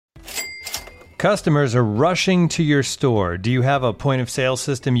Customers are rushing to your store. Do you have a point of sale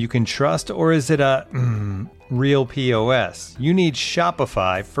system you can trust, or is it a real POS? You need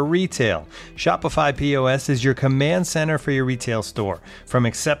Shopify for retail. Shopify POS is your command center for your retail store. From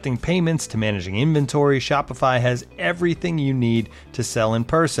accepting payments to managing inventory, Shopify has everything you need to sell in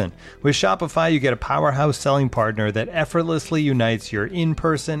person. With Shopify, you get a powerhouse selling partner that effortlessly unites your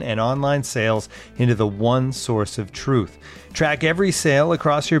in-person and online sales into the one source of truth. Track every sale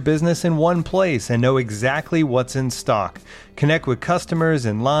across your business in one place and know exactly what's in stock. Connect with customers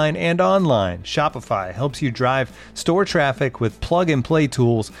in line and online. Shopify helps you drive store traffic with plug-and-play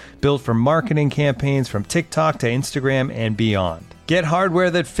tools built for marketing campaigns from TikTok to Instagram and beyond. Get hardware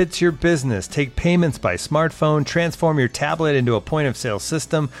that fits your business. Take payments by smartphone, transform your tablet into a point-of-sale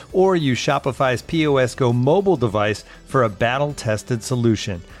system, or use Shopify's POS Go mobile device for a battle-tested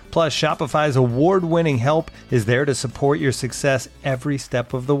solution. Plus, Shopify's award-winning help is there to support your success every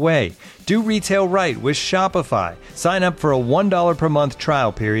step of the way. Do retail right with Shopify. Sign up for a $1 per month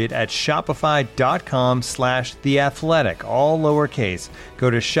trial period at shopify.com/theathletic, all lowercase. Go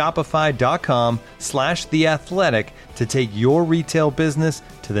to shopify.com/theathletic to take your retail business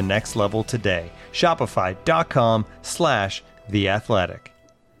to the next level today. Shopify.com/theathletic.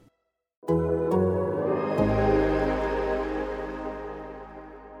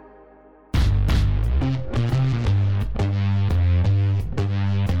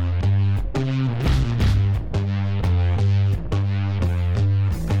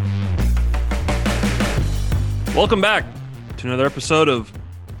 Welcome back to another episode of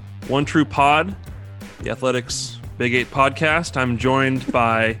One True Pod, the Athletics Big 8 podcast. I'm joined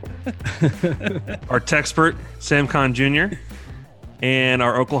by our Techspert, Sam Kahn Jr., and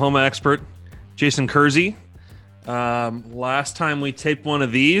our Oklahoma expert, Jason Kersey. Last time we taped one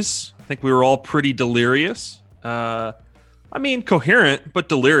of these, I think we were all pretty delirious. Coherent, but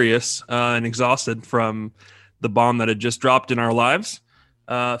delirious and exhausted from the bomb that had just dropped in our lives.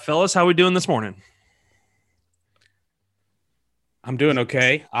 Fellas, how we doing this morning? I'm doing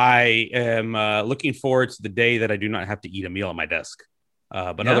okay. I am looking forward to the day that I do not have to eat a meal at my desk.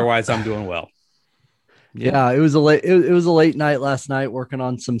 Otherwise, I'm doing well. Yeah, it was a late night last night working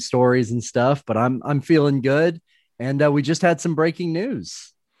on some stories and stuff, but I'm feeling good. And we just had some breaking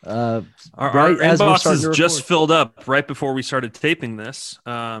news. Our inboxes just filled up right before we started taping this.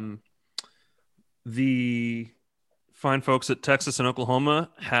 The fine folks at Texas and Oklahoma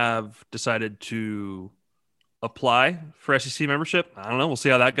have decided to apply for SEC membership. I don't know. We'll see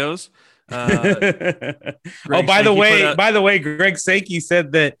how that goes. By the way, Greg Sankey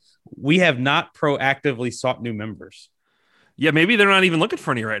said that we have not proactively sought new members. Yeah, maybe they're not even looking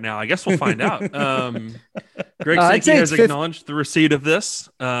for any right now. I guess we'll find out. Greg Sankey has acknowledged the receipt of this.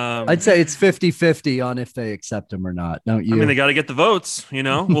 I'd say it's 50-50 on if they accept them or not. Don't you? I mean, they got to get the votes.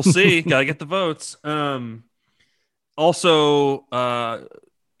 We'll see. Got to get the votes. Also,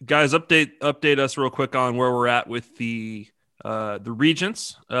 guys, update us real quick on where we're at with the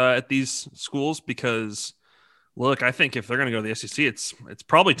regents at these schools, because look, I think if they're going to go to the SEC, it's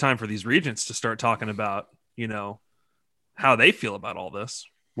probably time for these regents to start talking about how they feel about all this.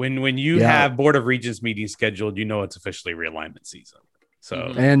 When you have Board of Regents meetings scheduled, it's officially realignment season.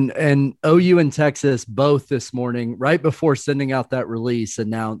 So and OU and Texas both this morning, right before sending out that release,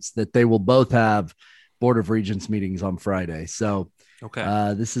 announced that they will both have Board of Regents meetings on Friday. So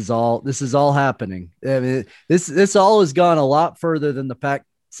okay, this is all happening. I mean, this all has gone a lot further than the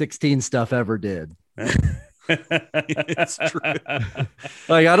Pac-16 stuff ever did. It's true.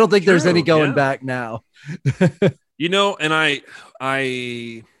 Like, I don't think there's any going back now. And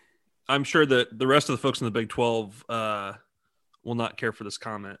I'm sure that the rest of the folks in the Big 12 will not care for this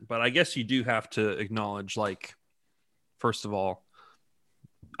comment, but I guess you do have to acknowledge, like, first of all,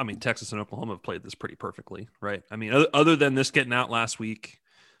 I mean, Texas and Oklahoma have played this pretty perfectly, right? I mean, other than this getting out last week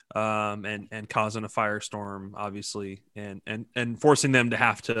and causing a firestorm, obviously, and forcing them to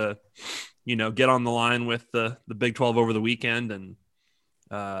have to, get on the line with the Big 12 over the weekend and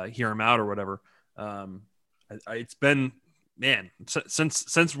hear them out or whatever. It's been, man,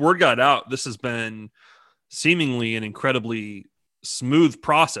 since word got out, this has been seemingly an incredibly smooth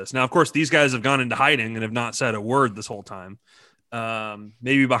process. Now, of course, these guys have gone into hiding and have not said a word this whole time.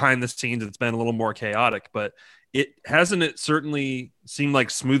 Maybe behind the scenes it's been a little more chaotic, but it certainly seemed like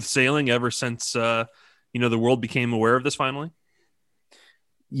smooth sailing ever since the world became aware of this finally.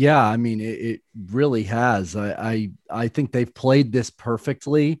 Yeah, I mean, it really has. I think they've played this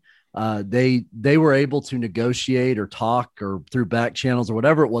perfectly. They were able to negotiate or talk or through back channels or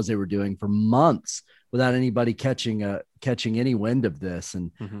whatever it was they were doing for months without anybody catching any wind of this.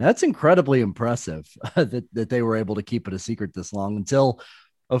 And that's incredibly impressive that they were able to keep it a secret this long until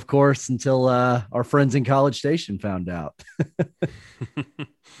of course, until our friends in College Station found out.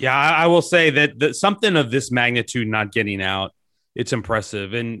 Yeah, I will say that something of this magnitude not getting out, it's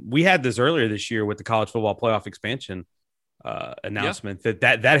impressive. And we had this earlier this year with the college football playoff expansion announcement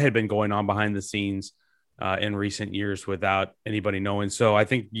that had been going on behind the scenes in recent years without anybody knowing. So I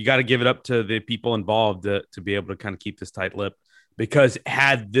think you got to give it up to the people involved to be able to kind of keep this tight lip, because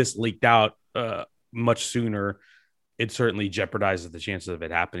had this leaked out much sooner, it certainly jeopardizes the chances of it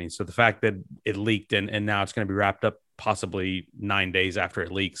happening. So the fact that it leaked and now it's going to be wrapped up possibly 9 days after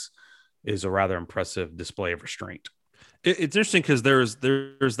it leaks is a rather impressive display of restraint. It's interesting because there's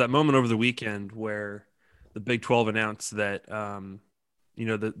that moment over the weekend where the Big 12 announced that,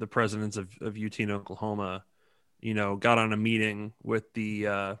 the presidents of UT and Oklahoma, got on a meeting with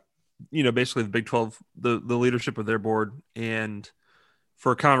the, basically the Big 12, the leadership of their board, and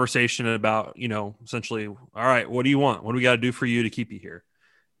for a conversation about, essentially, all right, what do you want? What do we got to do for you to keep you here?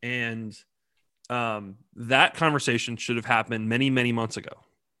 And that conversation should have happened many, many months ago.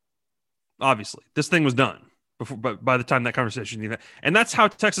 Obviously, this thing was done before, but by the time that conversation, and that's how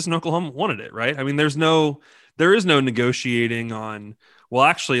Texas and Oklahoma wanted it, right? I mean, there is no negotiating on, well,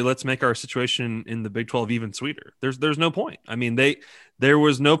 actually, let's make our situation in the Big 12 even sweeter. There's no point. I mean, there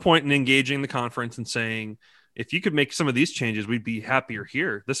was no point in engaging the conference and saying, if you could make some of these changes, we'd be happier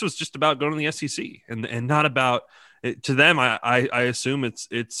here. This was just about going to the SEC and not about it. To them, I assume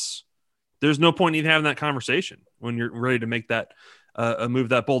it's there's no point in even having that conversation when you're ready to make that a move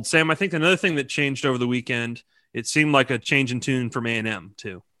that bold. Sam, I think another thing that changed over the weekend, it seemed like a change in tune from A&M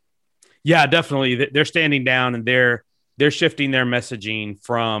too. Yeah, definitely. They're standing down and they're shifting their messaging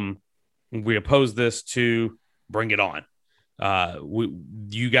from we oppose this to bring it on.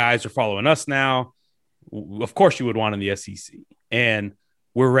 You guys are following us now. Of course you would want in the SEC, and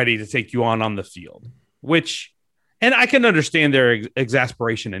we're ready to take you on the field, and I can understand their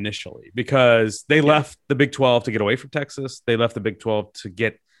exasperation initially because they left the Big 12 to get away from Texas. They left the Big 12 to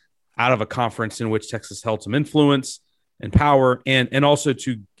get out of a conference in which Texas held some influence and power, and also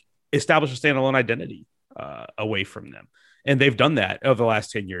to establish a standalone identity away from them. And they've done that over the last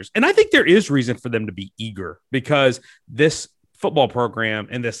 10 years. And I think there is reason for them to be eager because this football program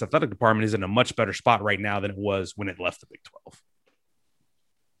and this athletic department is in a much better spot right now than it was when it left the Big 12.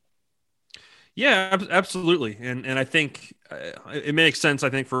 Yeah, absolutely. And I think it makes sense, I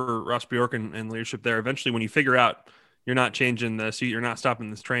think, for Ross Bjork and leadership there. Eventually, when you figure out you're not changing the seat, you're not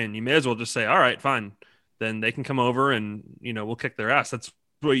stopping this train, you may as well just say, all right, fine. Then they can come over and, we'll kick their ass. That's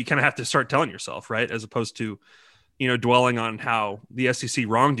what you kind of have to start telling yourself, right? As opposed to, dwelling on how the SEC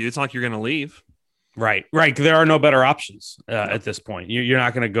wronged you. It's not like you're going to leave. Right. There are no better options at this point. You're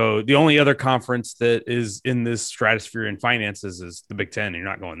not going to go. The only other conference that is in this stratosphere in finances is the Big Ten. And you're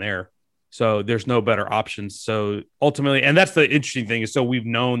not going there. So there's no better options. So ultimately, and that's the interesting thing is, so we've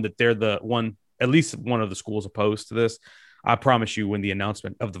known that they're the one, at least one of the schools opposed to this. I promise you, when the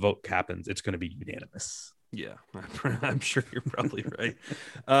announcement of the vote happens, it's going to be unanimous. Yeah, I'm sure you're probably right.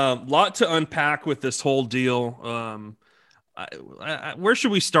 Lot to unpack with this whole deal. Where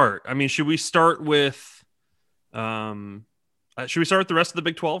should we start? I mean, should we start with the rest of the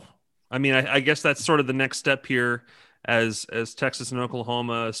Big 12? I mean, I guess that's sort of the next step here as Texas and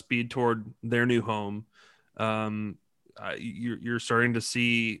Oklahoma speed toward their new home. You're starting to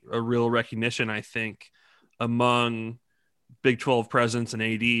see a real recognition, I think, among Big 12 presidents and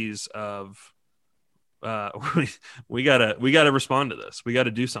ADs of we gotta respond to this. We got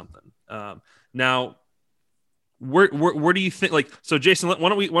to do something. Now, where do you think? Like, so Jason, why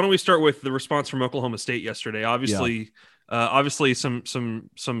don't we start with the response from Oklahoma State yesterday? Obviously,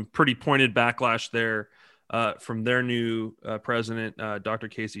 some pretty pointed backlash there from their new president, Dr.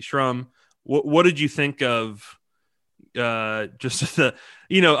 Casey Shrum. What did you think of? Just the,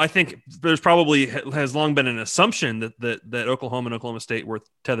 I think there's probably has long been an assumption that Oklahoma and Oklahoma State were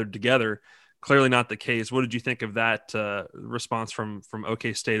tethered together. Clearly not the case. What did you think of that response from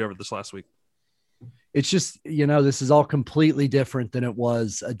OK State over this last week? It's just, this is all completely different than it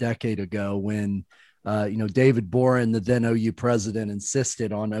was a decade ago when, David Boren, the then OU president,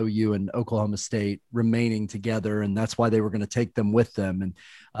 insisted on OU and Oklahoma State remaining together. And that's why they were going to take them with them.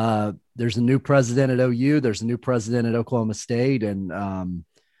 And there's a new president at OU. There's a new president at Oklahoma State. And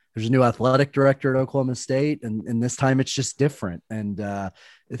there's a new athletic director at Oklahoma State. And this time it's just different. And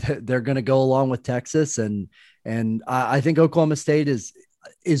they're going to go along with Texas. And I think Oklahoma State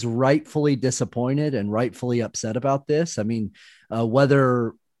is rightfully disappointed and rightfully upset about this. I mean,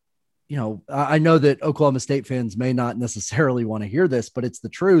 whether, I know that Oklahoma State fans may not necessarily want to hear this, but it's the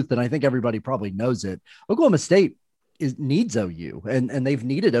truth. And I think everybody probably knows it. Oklahoma State needs OU and they've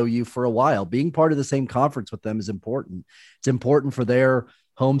needed OU for a while. Being part of the same conference with them is important. It's important for their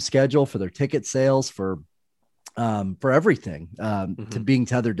home schedule, for their ticket sales, for everything, to being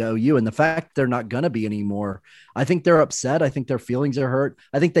tethered to OU. And the fact they're not going to be anymore, I think they're upset. I think their feelings are hurt.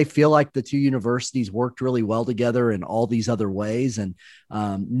 I think they feel like the two universities worked really well together in all these other ways. And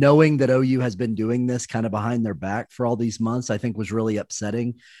knowing that OU has been doing this kind of behind their back for all these months, I think was really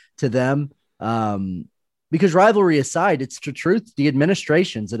upsetting to them. Because rivalry aside, it's the truth. The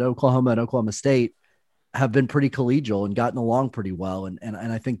administrations at Oklahoma and Oklahoma State have been pretty collegial and gotten along pretty well. And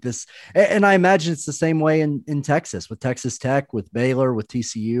I think this, and I imagine it's the same way in Texas, with Texas Tech, with Baylor, with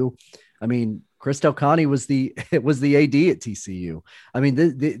TCU. I mean, Chris Del Conte was the AD at TCU. I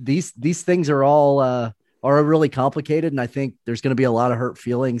mean, these things are all, are really complicated. And I think there's going to be a lot of hurt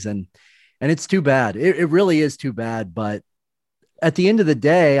feelings, and it's too bad. It really is too bad. But at the end of the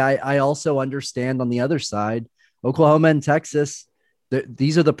day, I also understand on the other side, Oklahoma and Texas,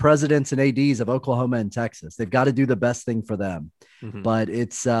 these are the presidents and ADs of Oklahoma and Texas. They've got to do the best thing for them, but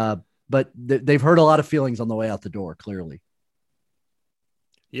it's, but they've hurt a lot of feelings on the way out the door, clearly.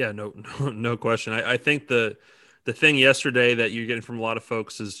 Yeah, no question. I think the thing yesterday that you're getting from a lot of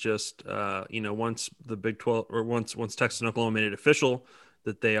folks is just, once the Big 12, or once Texas and Oklahoma made it official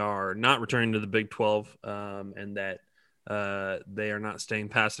that they are not returning to the Big 12, and that they are not staying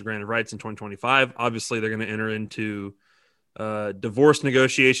past the grant of rights in 2025. Obviously, they're going to enter into divorce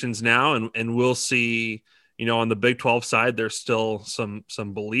negotiations now, and we'll see, on the Big 12 side, there's still some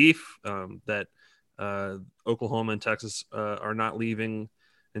belief that Oklahoma and Texas are not leaving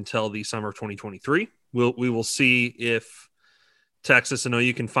until the summer of 2023. We will see if Texas and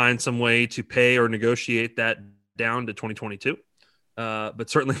OU can find some way to pay or negotiate that down to 2022. But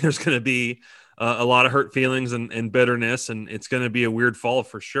certainly there's going to be a lot of hurt feelings and bitterness, and it's going to be a weird fall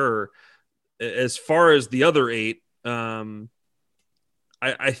for sure. As far as the other 8, I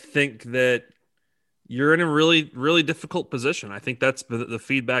think that you're in a really, really difficult position. I think that's the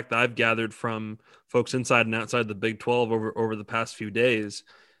feedback that I've gathered from folks inside and outside the Big 12 over the past few days.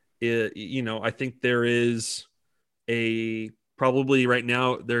 I think there is probably right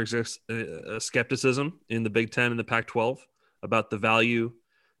now there exists a skepticism in the Big 10 and the Pac-12 about the value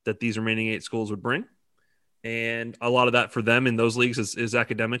that these remaining 8 schools would bring. And a lot of that for them in those leagues is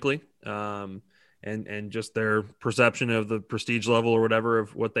academically. And just their perception of the prestige level or whatever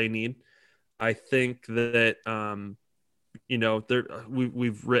of what they need. I think that,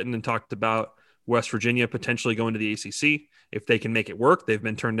 we've written and talked about West Virginia potentially going to the ACC if they can make it work. They've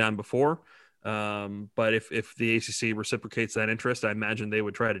been turned down before. But if the ACC reciprocates that interest, I imagine they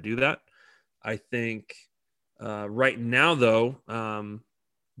would try to do that. I think right now, though,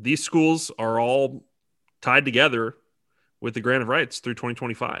 these schools are all tied together with the grant of rights through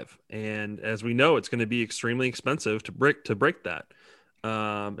 2025. And as we know, it's going to be extremely expensive to break that,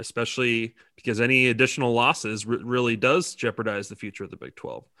 especially because any additional losses really does jeopardize the future of the Big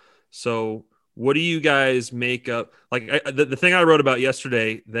 12. So what do you guys make up? Like the thing I wrote about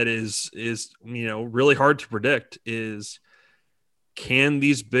yesterday that is really hard to predict is, can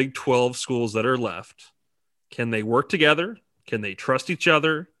these Big 12 schools that are left, can they work together? Can they trust each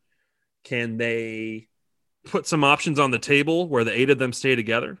other? Can they put some options on the table where the 8 of them stay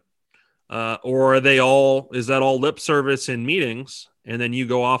together? Or is that all lip service in meetings? And then you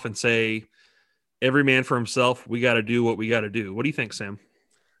go off and say, every man for himself, we got to do what we got to do. What do you think, Sam?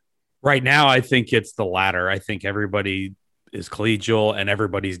 Right now, I think it's the latter. I think everybody is collegial and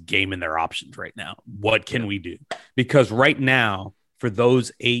everybody's gaming their options right now. What can we do? Because right now, for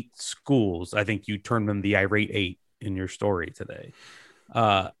those 8 schools, I think you termed them the irate 8 in your story today.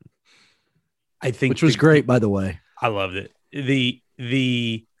 I think, which was great, by the way. I loved it. The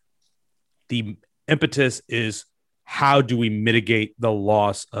impetus is, how do we mitigate the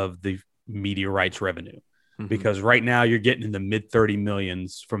loss of the media rights revenue? Because right now you're getting in the mid 30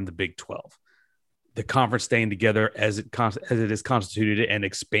 millions from the Big 12. The conference staying together as it is constituted and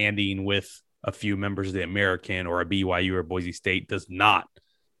expanding with a few members of the American or a BYU or Boise State does not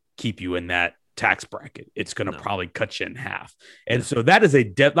keep you in that tax bracket. It's going to probably cut you in half. And so that is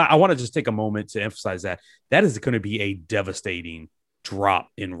I want to just take a moment to emphasize that is going to be a devastating drop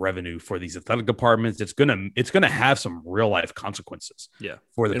in revenue for these athletic departments. It's going to have some real life consequences. Yeah.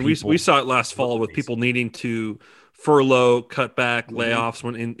 For the people. We saw it last fall with people needing to furlough, cut back, layoffs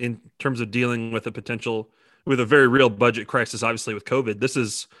when in terms of dealing with a very real budget crisis, obviously with COVID. This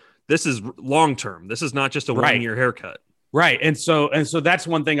is long term. This is not just a 1-year haircut. Right. And so that's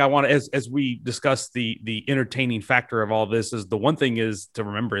one thing I want to, as we discuss the entertaining factor of all this, is the one thing is to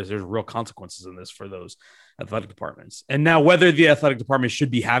remember is there's real consequences in this for those athletic departments. And now whether the athletic department should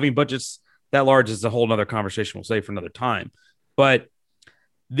be having budgets that large is a whole nother conversation we'll save for another time. But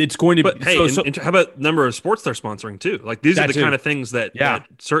it's going to but be. Hey, and how about number of sports they're sponsoring too? Like these are the kind of things that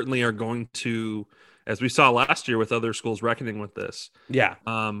certainly are going to, as we saw last year with other schools reckoning with this. Yeah.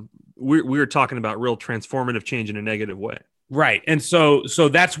 We're talking about real transformative change in a negative way. Right. And so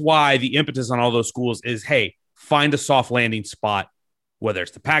that's why the impetus on all those schools is, hey, find a soft landing spot, whether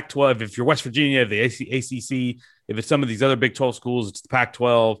it's the Pac-12, if you're West Virginia, the ACC, if it's some of these other Big 12 schools, it's the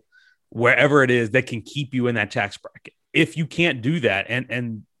Pac-12, wherever it is that can keep you in that tax bracket. If you can't do that,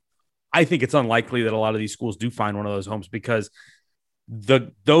 and I think it's unlikely that a lot of these schools do find one of those homes, because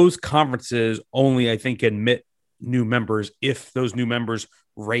those conferences only, I think, admit new members if those new members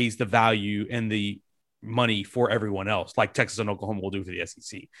raise the value and the money for everyone else, like Texas and Oklahoma will do for the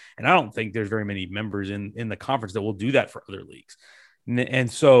SEC. And I don't think there's very many members in the conference that will do that for other leagues.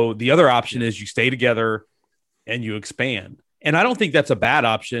 And so the other option is you stay together and you expand. And I don't think that's a bad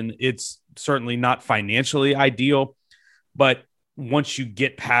option. It's certainly not financially ideal, but once you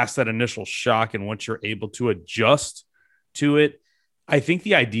get past that initial shock and once you're able to adjust to it, I think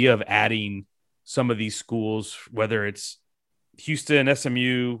the idea of adding some of these schools, whether it's Houston,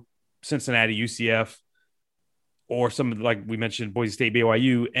 SMU, Cincinnati, UCF, or some, like we mentioned, Boise State,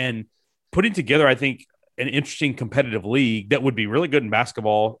 BYU, and putting together, I think, an interesting competitive league that would be really good in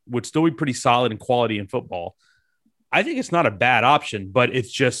basketball, would still be pretty solid in quality in football. I think it's not a bad option, but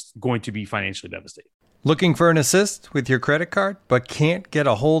it's just going to be financially devastating. Looking for an assist with your credit card, but can't get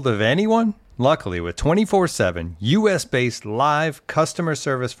a hold of anyone? Luckily, with 24/7 U.S.-based live customer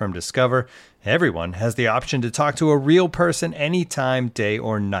service from Discover, everyone has the option to talk to a real person anytime, day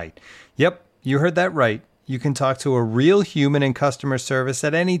or night. Yep, you heard that right. You can talk to a real human in customer service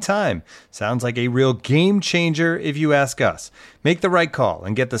at any time. Sounds like a real game changer if you ask us. Make the right call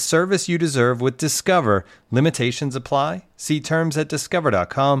and get the service you deserve with Discover. Limitations apply. See terms at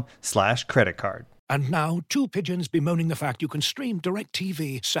discover.com/creditcard. And now, two pigeons bemoaning the fact you can stream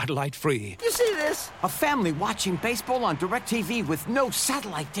DirecTV satellite-free. You see this? A family watching baseball on DirecTV with no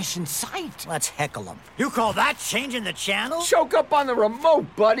satellite dish in sight. Let's heckle them. You call that changing the channel? Choke up on the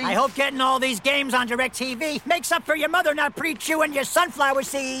remote, buddy. I hope getting all these games on DirecTV makes up for your mother not pre-chewing your sunflower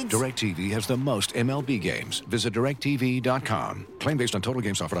seeds. DirecTV has the most MLB games. Visit DirecTV.com. Claim based on total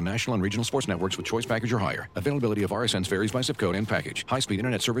games offered on national and regional sports networks with choice package or higher. Availability of RSNs varies by zip code and package. High-speed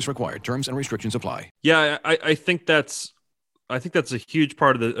internet service required. Terms and restrictions apply. Yeah, I think that's a huge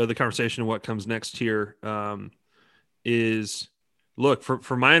part of the conversation. What comes next here is, look,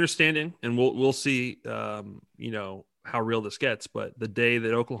 for my understanding, and we'll see, how real this gets. But the day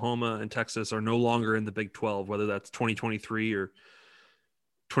that Oklahoma and Texas are no longer in the Big 12, whether that's 2023 or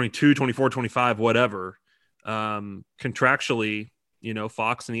 22, 24, 25, whatever, contractually,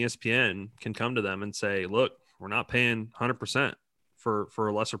 Fox and ESPN can come to them and say, look, we're not paying 100% for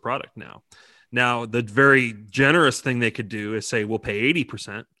a lesser product now. Now, the very generous thing they could do is say, we'll pay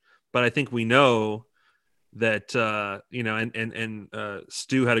 80%. But I think we know that,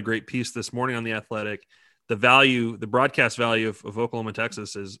 Stu had a great piece this morning on The Athletic. The broadcast value of Oklahoma,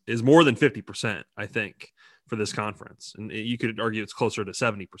 Texas is more than 50%, I think, for this conference. And you could argue it's closer to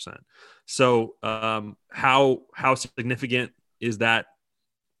 70%. So how significant is that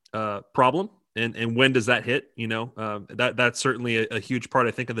problem? And when does that hit? That's certainly a huge part,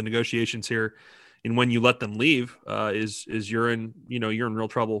 I think, of the negotiations here. And when you let them leave, is you're in real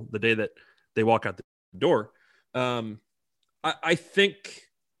trouble the day that they walk out the door. I think,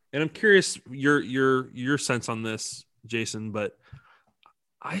 and I'm curious your sense on this, Jason, but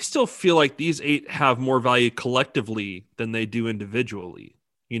I still feel like these 8 have more value collectively than they do individually.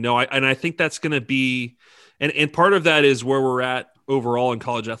 I think that's going to be, and part of that is where we're at overall in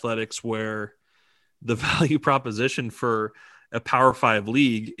college athletics, where the value proposition for a Power 5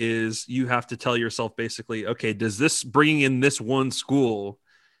 league is you have to tell yourself basically, okay, does this bringing in this one school,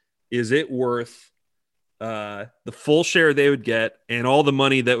 is it worth the full share they would get and all the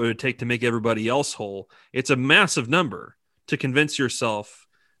money that it would take to make everybody else whole? It's a massive number to convince yourself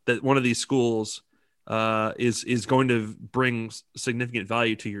that one of these schools is going to bring significant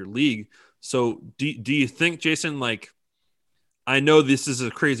value to your league. So do you think, Jason, like, I know this is a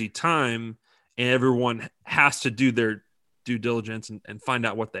crazy time and everyone has to do their due diligence and find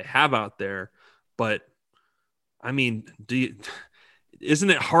out what they have out there. But I mean, isn't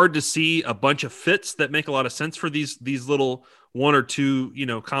it hard to see a bunch of fits that make a lot of sense for these little one or two,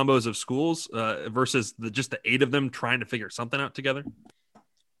 combos of schools versus just the 8 of them trying to figure something out together?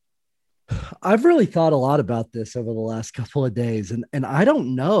 I've really thought a lot about this over the last couple of days, and I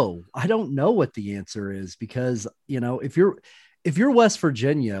don't know. I don't know what the answer is, because, if you're West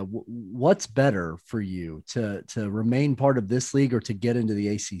Virginia, what's better for you to remain part of this league or to get into the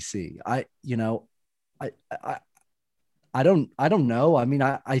ACC? I don't know. I mean,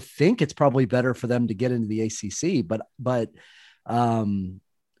 I think it's probably better for them to get into the ACC, but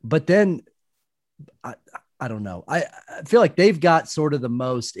then I don't know. I feel like they've got sort of the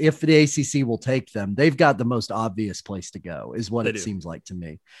most, if the ACC will take them, they've got the most obvious place to go is what seems like to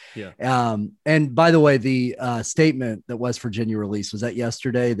me. Yeah. And by the way, the statement that West Virginia released, was that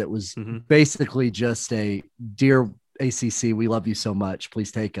yesterday? That was basically just a, dear ACC, we love you so much.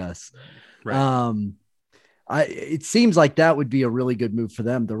 Please take us. Right. It seems like that would be a really good move for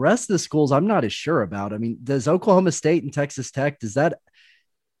them. The rest of the schools, I'm not as sure about. I mean, does Oklahoma State and Texas Tech, does that,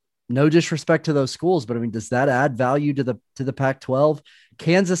 no disrespect to those schools, but I mean, does that add value to the Pac-12?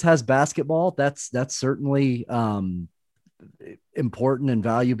 Kansas has basketball. That's certainly important and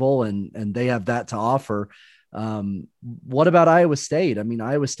valuable, and they have that to offer. What about Iowa State? I mean,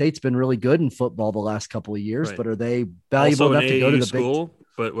 Iowa State's been really good in football the last couple of years, but are they valuable also enough to go to the school?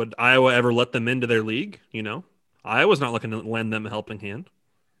 But would Iowa ever let them into their league? Iowa's not looking to lend them a helping hand.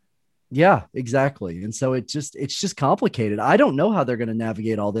 Yeah, exactly. And so it's just complicated. I don't know how they're going to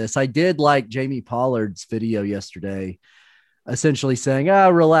navigate all this. I did like Jamie Pollard's video yesterday, essentially saying,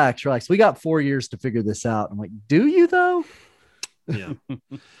 relax. We got 4 years to figure this out. I'm like, do you though? Yeah.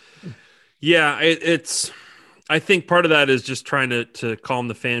 Yeah. I think part of that is just trying to calm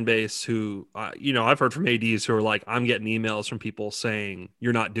the fan base who, I've heard from ADs who are like, I'm getting emails from people saying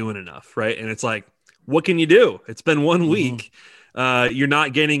you're not doing enough. Right. And it's like, what can you do? It's been 1 week. You're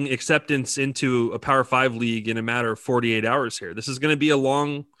not getting acceptance into a Power 5 league in a matter of 48 hours here. This is going to be a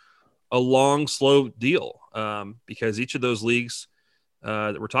long, slow deal because each of those leagues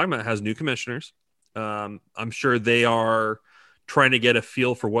that we're talking about has new commissioners. I'm sure they are trying to get a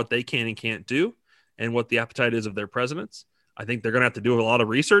feel for what they can and can't do and what the appetite is of their presidents. I think they're going to have to do a lot of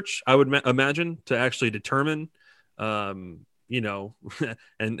research, I would imagine, to actually determine and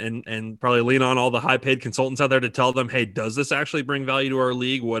probably lean on all the high paid consultants out there to tell them, hey, does this actually bring value to our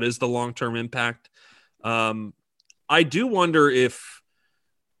league? What is the long-term impact? I do wonder if,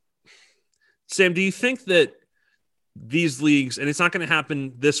 Sam, do you think that these leagues, and it's not going to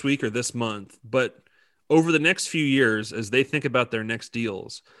happen this week or this month, but over the next few years, as they think about their next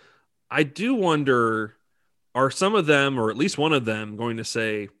deals, I do wonder, are some of them, or at least one of them, going to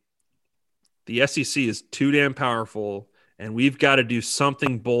say the SEC is too damn powerful and we've got to do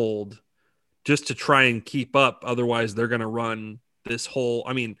something bold just to try and keep up. Otherwise, they're going to run this whole,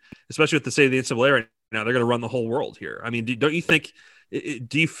 especially with the state of the NCAA right now, they're going to run the whole world here. I mean, don't you think,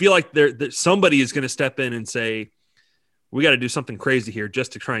 do you feel like that somebody is going to step in and say, we got to do something crazy here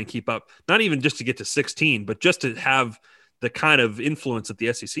just to try and keep up, not even just to get to 16, but just to have the kind of influence that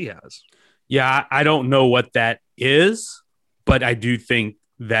the SEC has? Yeah, I don't know what that is, but I do think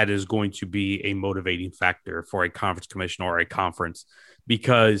that is going to be a motivating factor for a conference commission or a conference,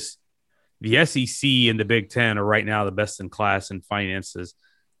 because the SEC and the Big Ten are right now the best in class in finances.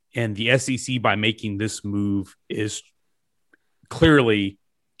 And the SEC, by making this move, is clearly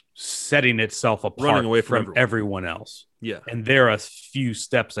setting itself apart, running away from everyone else. Yeah. And they're a few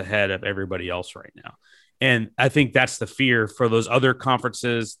steps ahead of everybody else right now. And I think that's the fear for those other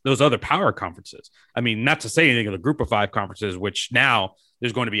conferences, those other power conferences. I mean, not to say anything of the Group of Five conferences, which now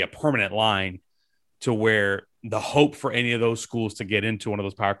there's going to be a permanent line to where the hope for any of those schools to get into one of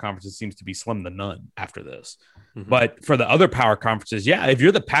those power conferences seems to be slim to none after this. Mm-hmm. But for the other power conferences, yeah, if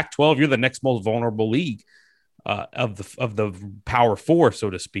you're the Pac-12, you're the next most vulnerable league of the Power Four,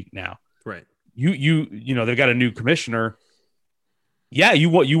 so to speak. Now, right? You know, they've got a new commissioner. Yeah, you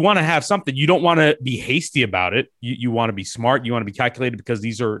want to have something. You don't want to be hasty about it. You want to be smart. You want to be calculated, because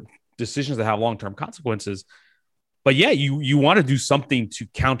these are decisions that have long-term consequences. But yeah, you want to do something to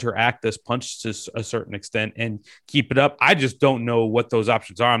counteract this punch to a certain extent and keep it up. I just don't know what those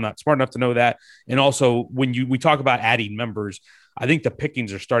options are. I'm not smart enough to know that. And also, when we talk about adding members, I think the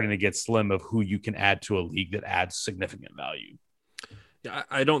pickings are starting to get slim of who you can add to a league that adds significant value. Yeah,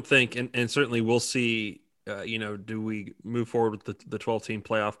 I don't think, and certainly we'll see. Do we move forward with the 12-team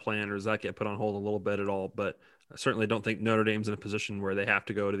playoff plan, or does that get put on hold a little bit at all? But I certainly don't think Notre Dame's in a position where they have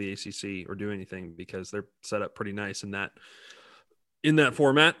to go to the ACC or do anything, because they're set up pretty nice in that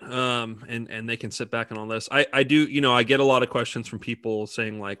format. And they can sit back on all this. I do, I get a lot of questions from people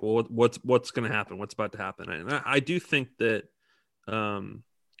saying like, well, what's going to happen? What's about to happen? And I do think that, I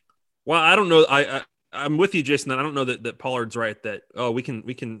don't know. I'm with you, Jason, that I don't know that Pollard's right, that,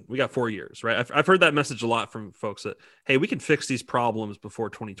 we got 4 years, right? I've heard that message a lot from folks that, hey, we can fix these problems before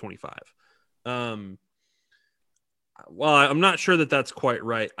 2025. Well, I'm not sure that that's quite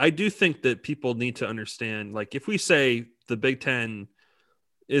right. I do think that people need to understand, like, if we say the Big Ten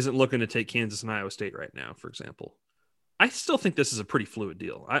isn't looking to take Kansas and Iowa State right now, for example, I still think this is a pretty fluid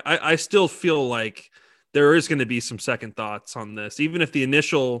deal. I still feel like there is going to be some second thoughts on this, even if the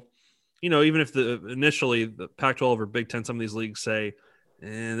initial, initially the Pac-12 or Big Ten, some of these leagues say,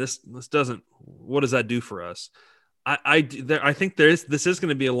 this doesn't, what does that do for us? I think this is going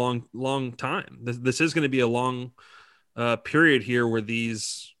to be a long time. This is going to be a long period here where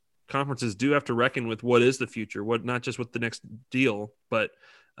these conferences do have to reckon with what is the future, what, not just with the next deal, but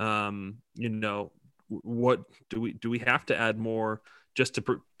what do we have to add more just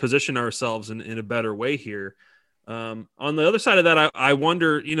to position ourselves in a better way here. On the other side of that, I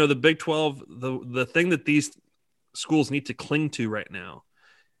wonder, the Big 12, the thing that these schools need to cling to right now,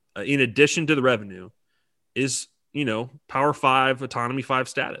 in addition to the revenue, is, Power 5, Autonomy 5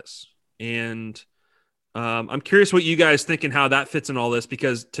 status. And I'm curious what you guys think and how that fits in all this,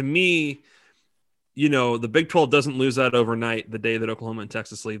 because to me, the Big 12 doesn't lose that overnight the day that Oklahoma and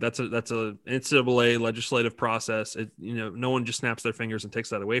Texas leave. That's a NCAA legislative process. No one just snaps their fingers and takes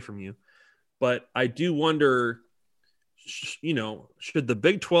that away from you. But I do wonder, should the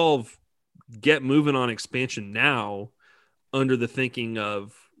Big 12 get moving on expansion now under the thinking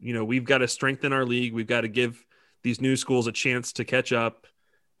of, we've got to strengthen our league. We've got to give these new schools a chance to catch up.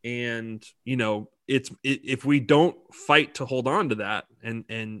 And, if we don't fight to hold on to that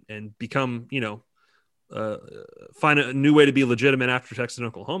and become, find a new way to be legitimate after Texas and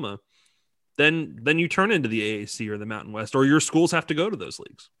Oklahoma, then you turn into the AAC or the Mountain West, or your schools have to go to those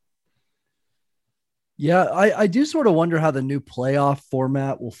leagues. Yeah, I do sort of wonder how the new playoff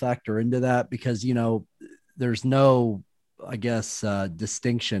format will factor into that, because, there's no, I guess,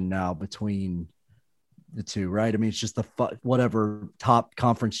 distinction now between the two, right? I mean, it's just whatever top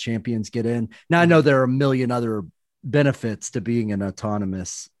conference champions get in. Now, I know there are a million other benefits to being an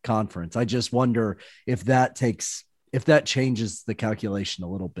autonomous conference. I just wonder if that changes the calculation a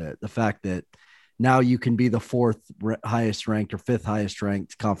little bit. The fact that now you can be the fourth highest ranked or fifth highest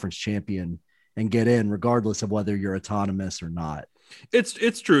ranked conference champion and get in regardless of whether you're autonomous or not.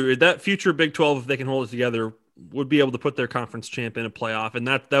 It's true that future Big 12, if they can hold it together, would be able to put their conference champ in a playoff. And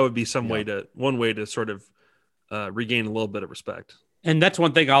that would be one way to sort of regain a little bit of respect. And that's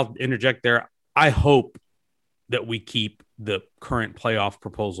one thing I'll interject there. I hope that we keep the current playoff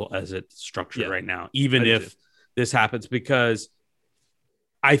proposal as it's structured right now, even if this happens, because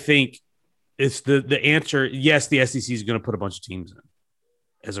I think it's the answer. Yes, the SEC is going to put a bunch of teams in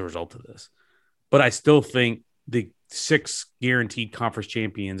as a result of this, but I still think the 6 guaranteed conference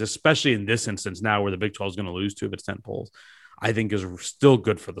champions, especially in this instance now where the Big 12 is going to lose 2 of its 10 polls, I think is still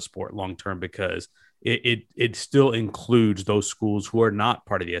good for the sport long-term, because it still includes those schools who are not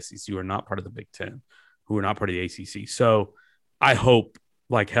part of the SEC, who are not part of the Big 10, who are not part of the ACC. So I hope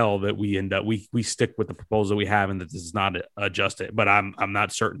like hell that we stick with the proposal we have and that this is not adjusted, but I'm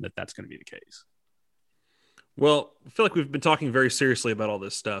not certain that that's going to be the case. Well, I feel like we've been talking very seriously about all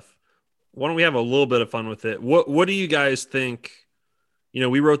this stuff. Why don't we have a little bit of fun with it? What do you guys think?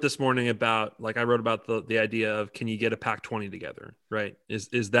 We wrote this morning about, I wrote about the idea of, can you get a Pac-20 together, right?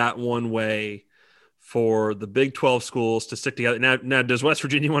 Is that one way for the Big 12 schools to stick together? Now, does West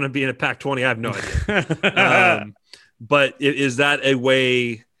Virginia want to be in a Pac-20? I have no idea. But is that a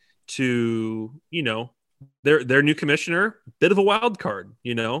way to, their new commissioner, bit of a wild card,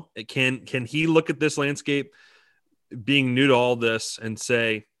 can he look at this landscape being new to all this and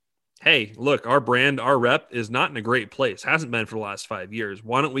say, hey, look, our brand, our rep is not in a great place, hasn't been for the last 5 years.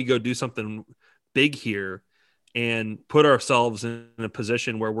 Why don't we go do something big here and put ourselves in a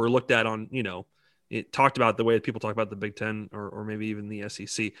position where we're looked at on, it talked about the way people talk about the Big Ten or maybe even the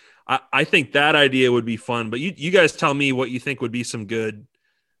SEC. I think that idea would be fun, but you guys tell me what you think would be some good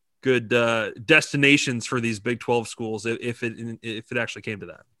destinations for these Big 12 schools if it actually came to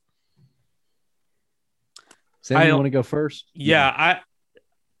that. Sam, you want to go first? Yeah,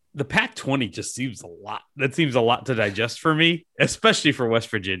 the Pac-20 just seems a lot. That seems a lot to digest for me, especially for West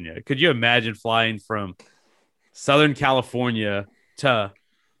Virginia. Could you imagine flying from Southern California to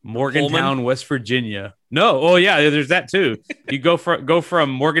Morgantown, Pullman? West Virginia? No. Oh yeah, there's that too. You go from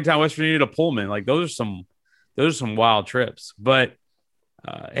Morgantown, West Virginia to Pullman. Like those are some wild trips. But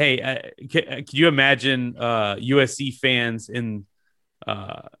hey, could you imagine USC fans in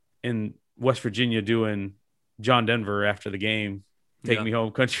West Virginia doing John Denver after the game? Take me home,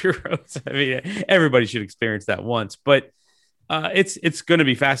 country roads. I mean, everybody should experience that once, but it's going to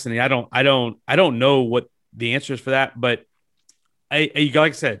be fascinating. I don't know what the answer is for that, but like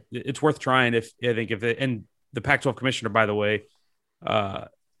I said, it's worth trying. And the Pac-12 commissioner, by the way,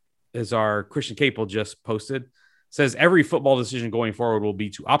 as our Christian Capel just posted, says every football decision going forward will be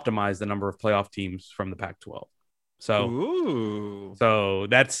to optimize the number of playoff teams from the Pac-12. So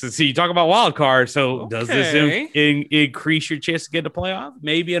you talk about wild card. So does this increase your chance to get to playoff?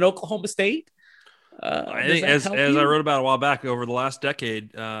 Maybe an Oklahoma State. I think as I wrote about a while back, over the last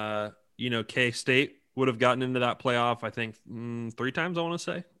decade, K-State would have gotten into that playoff, I think 3 times, I want to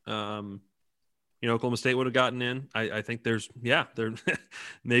say. Oklahoma State would have gotten in. I think there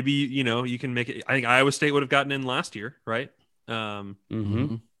maybe, you can make it. I think Iowa State would have gotten in last year, right?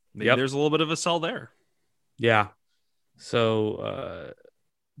 Maybe there's a little bit of a sell there. Yeah. So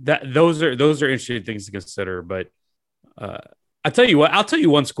those are interesting things to consider. But I'll tell you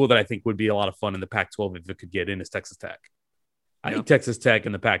one school that I think would be a lot of fun in the Pac-12 if it could get in is Texas Tech. I think Texas Tech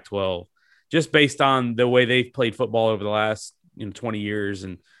in the Pac-12, just based on the way they've played football over the last 20 years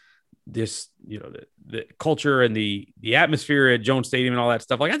and this, the culture and the atmosphere at Jones Stadium and all that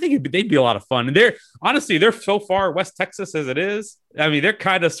stuff. Like, I think they'd be a lot of fun. And they're so far West Texas as it is. I mean, they're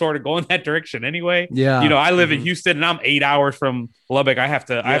kind of sort of going that direction anyway. Yeah. I live in Houston and I'm 8 hours from Lubbock. I have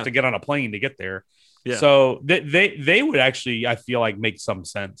to get on a plane to get there. Yeah. So they would actually, I feel like, make some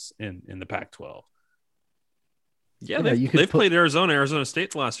sense in the Pac-12. Yeah, they've played Arizona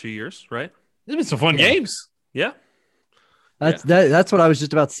State the last few years, right? There's been some fun games. Yeah. That's what I was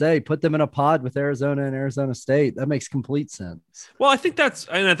just about to say. Put them in a pod with Arizona and Arizona State. That makes complete sense. Well, I think that's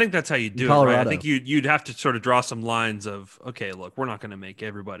how you do it, right? I think you'd have to sort of draw some lines of, okay, look, we're not going to make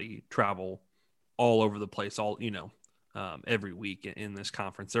everybody travel all over the place, every week in this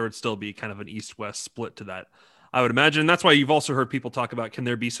conference. There would still be kind of an East-West split to that, I would imagine. And that's why you've also heard people talk about, can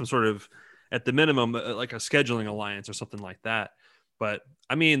there be some sort of, at the minimum, like a scheduling alliance or something like that. But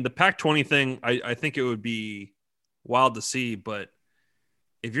I mean, the Pac-20 thing, I think it would be wild to see, but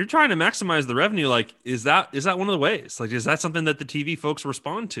if you're trying to maximize the revenue, like, is that one of the ways? Like, is that something that the TV folks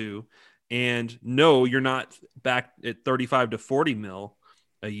respond to? And no, you're not back at 35 to 40 mil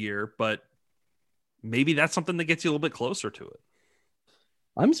a year, but maybe that's something that gets you a little bit closer to it.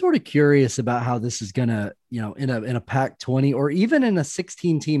 I'm sort of curious about how this is gonna, in a Pac-20 or even in a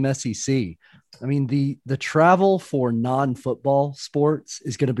 16-team SEC. I mean, the travel for non-football sports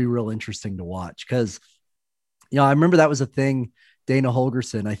is going to be real interesting to watch because, I remember that was a thing Dana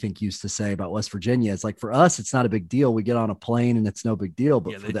Holgerson, I think, used to say about West Virginia. It's like, for us, it's not a big deal. We get on a plane and it's no big deal.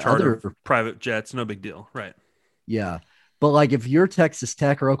 But for the other private jets, no big deal, right? Yeah, but like if you're Texas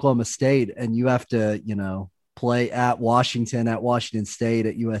Tech or Oklahoma State and you have to, play at Washington State,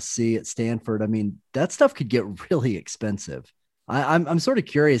 at USC, at Stanford, I mean, that stuff could get really expensive. I'm sort of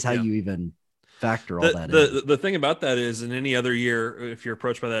curious how you even factor all that in. The thing about that is, in any other year, if you're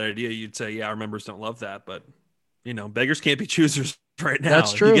approached by that idea, you'd say, yeah, our members don't love that. But, beggars can't be choosers right now.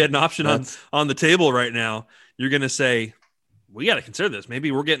 That's true. If you get an option on the table right now, you're going to say, we got to consider this.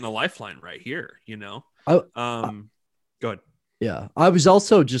 Maybe we're getting a lifeline right here, Go ahead. Yeah. I was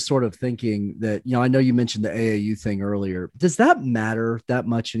also just sort of thinking that, I know you mentioned the AAU thing earlier. Does that matter that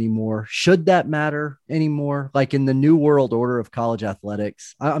much anymore? Should that matter anymore? Like in the new world order of college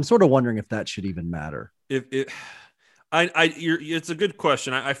athletics, I'm sort of wondering if that should even matter. It's a good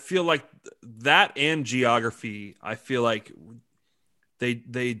question. I feel like that and geography, I feel like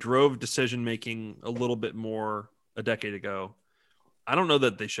they drove decision-making a little bit more a decade ago. I don't know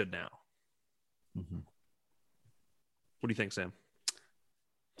that they should now. Mm-hmm. What do you think, Sam?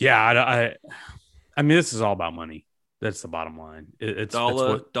 Yeah, I mean, this is all about money. That's the bottom line. It's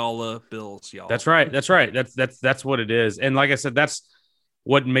dollar bills, y'all. That's right. That's what it is. And like I said, that's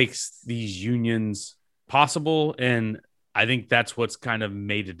what makes these unions possible. And I think that's what's kind of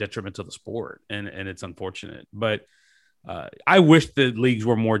made a detriment to the sport. And it's unfortunate. But I wish the leagues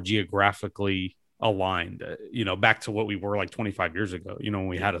were more geographically aligned, back to what we were like 25 years ago, when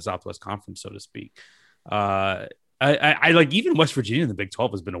we had a Southwest Conference, so to speak. I like, even West Virginia in the Big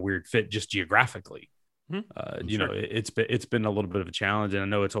 12 has been a weird fit just geographically. Sure. It's been a little bit of a challenge, and I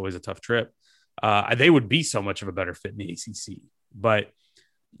know it's always a tough trip. They would be so much of a better fit in the ACC, but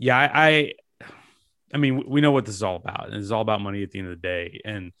yeah, I mean, we know what this is all about. And it's all about money at the end of the day,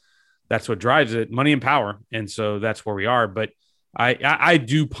 and that's what drives it, money and power. And so that's where we are. But I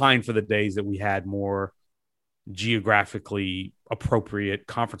do pine for the days that we had more geographically appropriate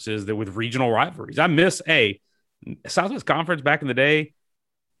conferences that with regional rivalries. I miss Southwest Conference back in the day.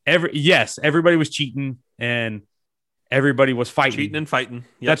 Everybody was cheating and everybody was fighting. Yep.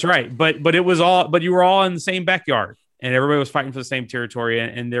 That's right. But it was all, but you were all in the same backyard and everybody was fighting for the same territory.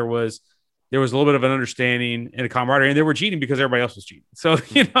 And there was a little bit of an understanding and a camaraderie, and they were cheating because everybody else was cheating. So,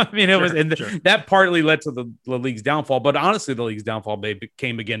 that partly led to the league's downfall. But honestly, the league's downfall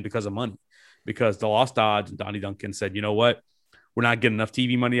came again because of money, because the Lost Odds and Donnie Duncan said, you know what, we're not getting enough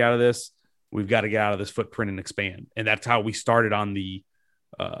TV money out of this. We've got to get out of this footprint and expand. And that's how we started on the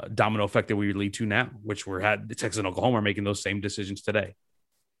domino effect that we lead to now, which Texas and Oklahoma are making those same decisions today.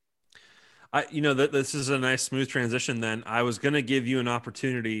 This is a nice smooth transition. Then I was going to give you an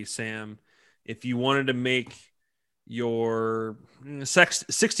opportunity, Sam, if you wanted to make your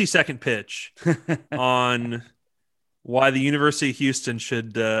 60-second pitch on why the University of Houston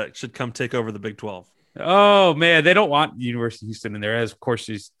should come take over the Big 12. Oh man, they don't want University of Houston in there. As of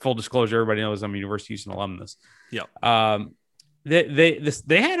course, full disclosure, everybody knows I'm a University of Houston alumnus. Yeah.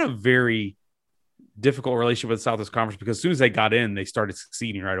 They had a very difficult relationship with the Southwest Conference because as soon as they got in, they started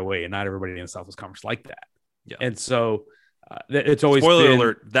succeeding right away, and not everybody in the Southwest Conference liked that. Yeah. And so it's always spoiler been,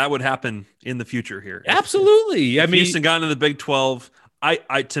 alert, that would happen in the future here. Absolutely. If Houston got into the Big 12. I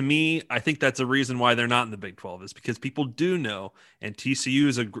think that's a reason why they're not in the Big 12 is because people do know, and TCU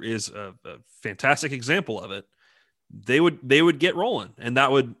is a fantastic example of it. They would get rolling, and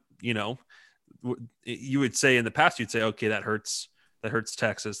that would, you would say in the past, you'd say, okay, that hurts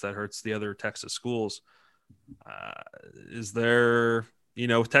Texas, that hurts the other Texas schools. Is there,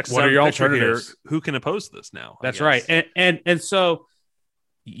 Texas? What are your alternatives? Here, who can oppose this now? That's right, and so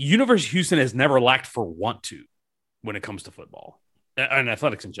University of Houston has never lacked for want to when it comes to football. And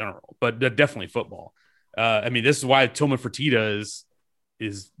athletics in general, but definitely football. This is why Tillman Fertitta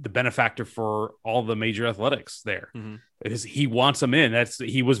is the benefactor for all the major athletics there. Mm-hmm. Because he wants them in.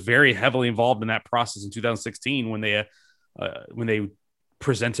 He was very heavily involved in that process in 2016 when they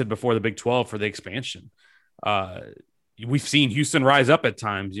presented before the Big 12 for the expansion. We've seen Houston rise up at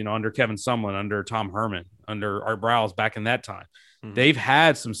times, under Kevin Sumlin, under Tom Herman, under Art Browse back in that time. Mm-hmm. They've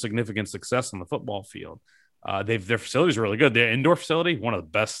had some significant success on the football field. Their facilities are really good. Their indoor facility, one of the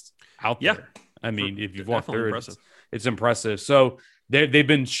best out there. If you've walked through it, it's impressive. So they've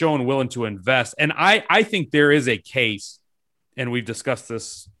been shown willing to invest. And I think there is a case, and we've discussed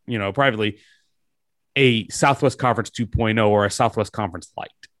this, privately, a Southwest Conference 2.0 or a Southwest Conference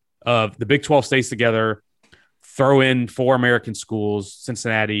Light. The Big 12 stays together, throw in 4 American schools,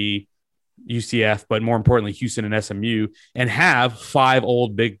 Cincinnati, UCF, but more importantly, Houston and SMU, and have 5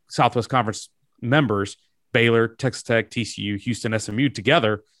 old Big Southwest Conference members, Baylor, Texas Tech, TCU, Houston, SMU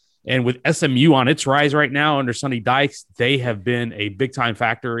together. And with SMU on its rise right now under Sonny Dykes, they have been a big time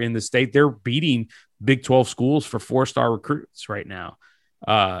factor in the state. They're beating Big 12 schools for 4-star recruits right now.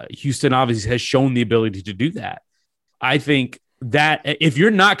 Houston obviously has shown the ability to do that. I think that if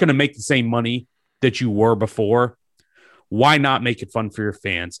you're not going to make the same money that you were before, why not make it fun for your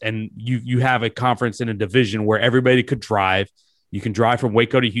fans? And you have a conference in a division where everybody could drive. You can drive from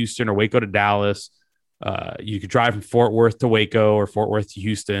Waco to Houston or Waco to Dallas. You could drive from Fort Worth to Waco or Fort Worth to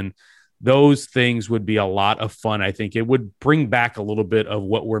Houston. Those things would be a lot of fun. I think it would bring back a little bit of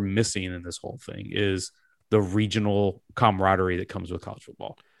what we're missing in this whole thing is the regional camaraderie that comes with college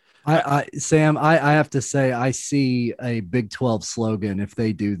football. Sam, I have to say, I see a Big 12 slogan. If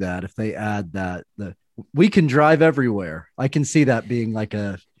they do that, if they add that, we can drive everywhere. I can see that being like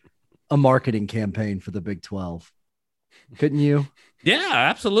a marketing campaign for the Big 12. Couldn't you? Yeah,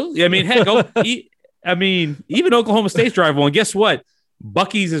 absolutely. Heck, even Oklahoma State's drive one. Guess what?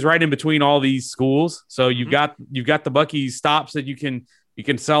 Buc-ee's is right in between all these schools. So you've got the Buc-ee's stops that you can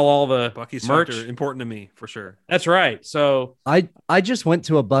sell all the Buc-ee's merch. Important to me for sure. That's right. So I just went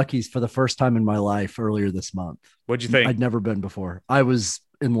to a Buc-ee's for the first time in my life earlier this month. What'd you think? I'd never been before. I was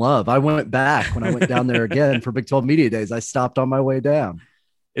in love. I went back when I went down there again for Big 12 Media Days. I stopped on my way down.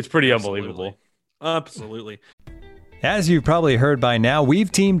 It's pretty unbelievable. Absolutely. As you've probably heard by now,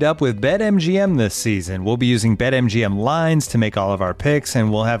 we've teamed up with BetMGM this season. We'll be using BetMGM lines to make all of our picks,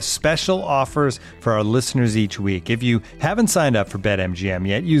 and we'll have special offers for our listeners each week. If you haven't signed up for BetMGM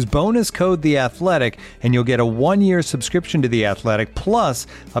yet, use bonus code The Athletic, and you'll get a 1-year subscription to The Athletic, plus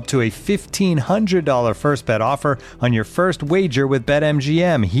up to a $1,500 first bet offer on your first wager with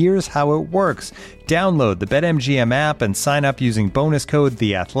BetMGM. Here's how it works. Download the BetMGM app and sign up using bonus code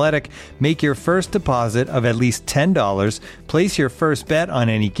The Athletic. Make your first deposit of at least $10. Place your first bet on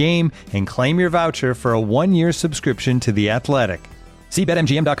any game and claim your voucher for a 1-year subscription to The Athletic. See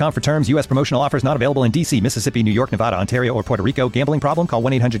BetMGM.com for terms. U.S. promotional offers not available in D.C., Mississippi, New York, Nevada, Ontario, or Puerto Rico. Gambling problem? Call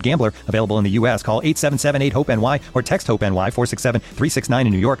 1-800-GAMBLER. Available in the U.S. Call 877-8-HOPE-NY or text HOPE-NY 467-369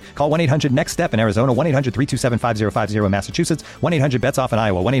 in New York. Call 1-800-NEXT-STEP in Arizona. 1-800-327-5050 in Massachusetts. 1-800-BETS-OFF in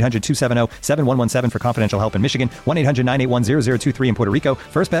Iowa. 1-800-270-7117 for confidential help in Michigan. 1-800-981-0023 in Puerto Rico.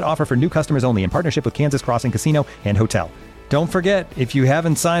 First bet offer for new customers only in partnership with Kansas Crossing Casino and Hotel. Don't forget, if you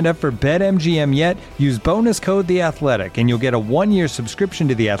haven't signed up for BetMGM yet, use bonus code The Athletic, and you'll get a 1-year subscription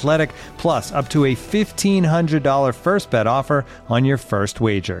to The Athletic, plus up to a $1,500 first bet offer on your first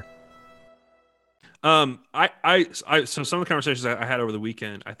wager. So some of the conversations I had over the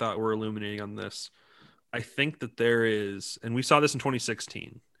weekend, I thought were illuminating on this. I think that there is, and we saw this in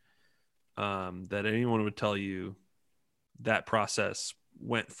 2016, that anyone would tell you that process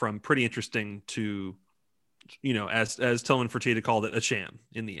went from pretty interesting to as Tillman Fertitta called it, a sham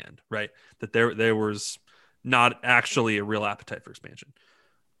in the end, right? That there was not actually a real appetite for expansion.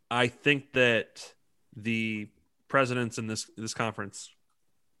 I think that the presidents in this conference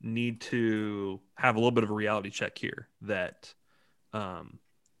need to have a little bit of a reality check here that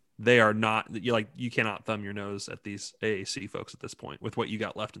they are not, you cannot thumb your nose at these AAC folks at this point with what you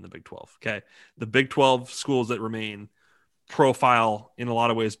got left in the Big 12. Okay. The Big 12 schools that remain profile in a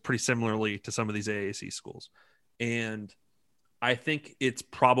lot of ways pretty similarly to some of these AAC schools. And I think there's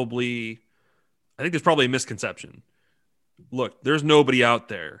probably a misconception. Look, there's nobody out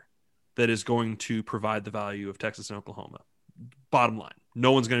there that is going to provide the value of Texas and Oklahoma. Bottom line,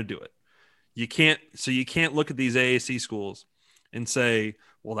 no one's going to do it. You can't look at these AAC schools and say,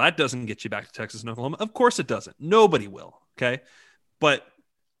 well, that doesn't get you back to Texas and Oklahoma. Of course it doesn't. Nobody will. Okay. But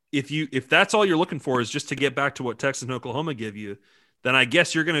if that's all you're looking for is just to get back to what Texas and Oklahoma give you, then I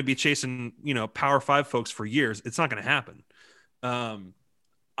guess you're going to be chasing, Power 5 folks for years. It's not going to happen.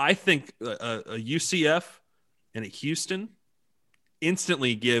 I think a UCF and a Houston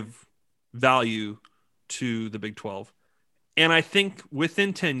instantly give value to the Big 12. And I think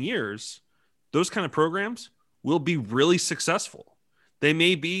within 10 years, those kind of programs will be really successful. They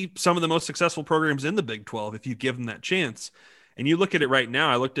may be some of the most successful programs in the Big 12 if you give them that chance. And you look at it right now,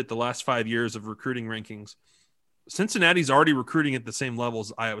 I looked at the last 5 years of recruiting rankings. Cincinnati's already recruiting at the same level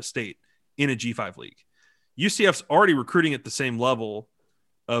as Iowa State in a G5 league. UCF's already recruiting at the same level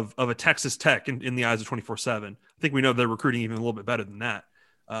of a Texas Tech in the eyes of 24/7. I think we know they're recruiting even a little bit better than that.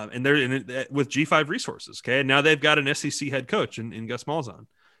 And they're in it with G5 resources. Okay. And now they've got an SEC head coach in Gus Malzahn.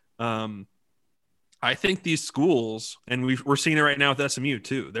 I think these schools, and we're seeing it right now with SMU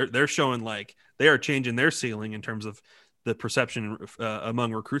too. They're showing like they are changing their ceiling in terms of the perception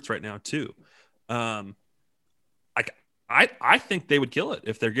among recruits right now too. I think they would kill it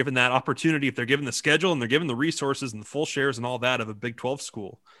if they're given that opportunity, if they're given the schedule and they're given the resources and the full shares and all that of a Big 12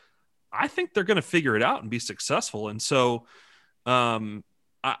 school. I think they're going to figure it out and be successful. And so I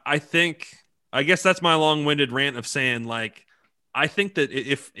guess that's my long-winded rant of saying, like, I think that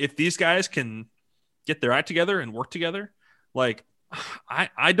if these guys can get their act together and work together, like,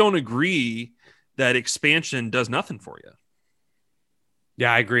 I don't agree that expansion does nothing for you.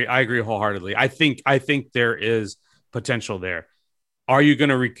 Yeah, I agree wholeheartedly. I think there is potential there. Are you going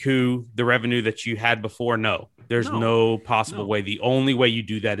to recoup the revenue that you had before? No, there's no possible way. The only way you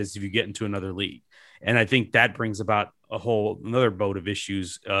do that is if you get into another league. And I think that brings about another boat of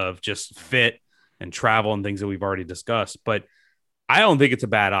issues of just fit and travel and things that we've already discussed. But I don't think it's a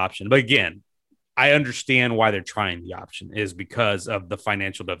bad option. But again, I understand why they're trying the option is because of the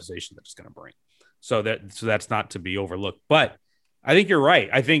financial devastation that it's going to bring. So that's not to be overlooked. But I think you're right.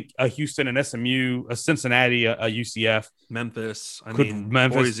 I think a Houston and SMU, a Cincinnati, a UCF, Memphis,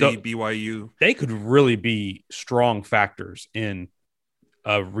 Boise, BYU, they could really be strong factors in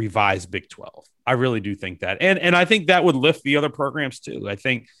a revised Big 12. I really do think that. And I think that would lift the other programs too. I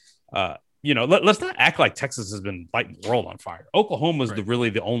think, let's not act like Texas has been lighting the world on fire. Oklahoma is really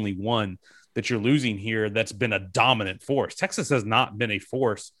the only one that you're losing here that's been a dominant force. Texas has not been a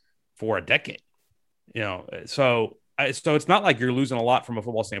force for a decade. So it's not like you're losing a lot from a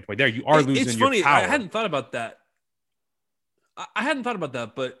football standpoint there. You are losing your power. I hadn't thought about that.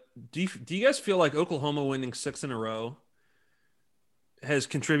 But do you guys feel like Oklahoma winning 6 in a row has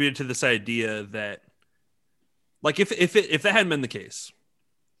contributed to this idea that, like, if that hadn't been the case,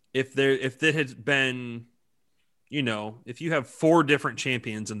 if it had been, if you have 4 different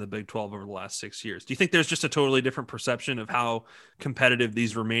champions in the Big 12 over the last 6 years, do you think there's just a totally different perception of how competitive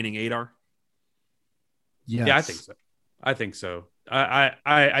these remaining 8 are? Yes. Yeah, I think so.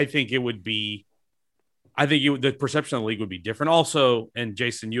 I think it would be. I think the perception of the league would be different. Also, and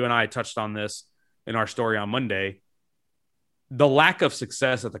Jason, you and I touched on this in our story on Monday. The lack of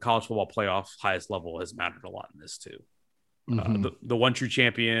success at the college football playoff highest level has mattered a lot in this too. Mm-hmm. The one true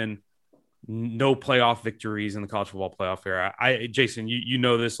champion, no playoff victories in the college football playoff era. Jason, you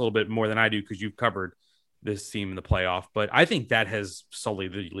know this a little bit more than I do because you've covered this team in the playoff, but I think that has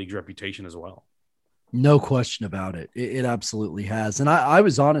sullied the league's reputation as well. No question about it. It absolutely has. And I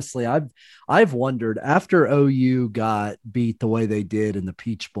was honestly, I've wondered after OU got beat the way they did in the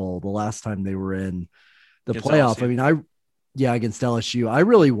Peach Bowl, the last time they were in the playoff. LSU. I mean, against LSU, I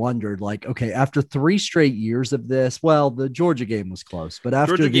really wondered, like, okay, after 3 straight years of this, well, the Georgia game was close, but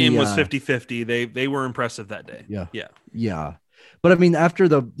after Georgia game was 50-50. They were impressive that day. Yeah. But I mean, after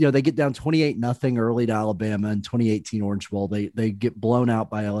they get down 28-0 early to Alabama in 2018 Orange Bowl, they get blown out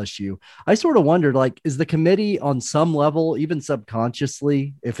by LSU. I sort of wondered, like, is the committee on some level, even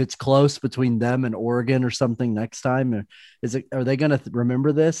subconsciously, if it's close between them and Oregon or something next time, are they going to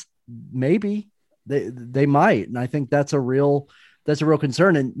remember this? Maybe. They might, and I think that's a real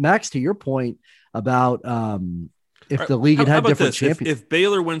concern. And Max, to your point about if the league had different champions, if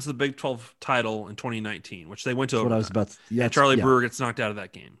Baylor wins the Big 12 title in 2019, which they went to, what I was about to, and Charlie Brewer gets knocked out of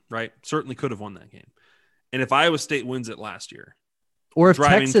that game, right? Certainly could have won that game. And if Iowa State wins it last year, or if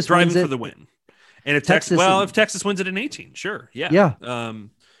Texas wins for the win, and if Texas wins it in 18, sure, yeah.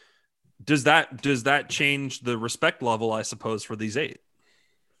 Does that change the respect level, I suppose, for these 8?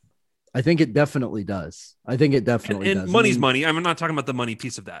 I think it definitely does. And money's money. I'm not talking about the money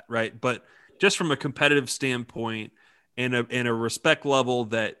piece of that, right? But just from a competitive standpoint and a respect level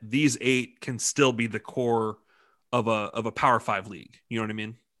that these 8 can still be the core of a Power 5 league. You know what I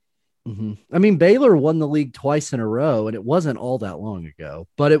mean? Mm-hmm. I mean, Baylor won the league twice in a row, and it wasn't all that long ago,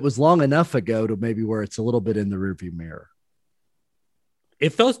 but it was long enough ago to maybe where it's a little bit in the rearview mirror.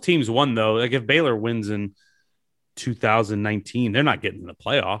 If those teams won, though, like if Baylor wins in 2019, they're not getting in the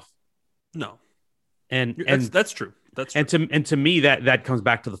playoff. No, and that's true. That's true. And to me that comes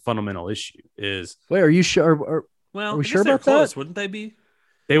back to the fundamental issue is. Wait, are you sure? Are we sure about close, that? Wouldn't they be?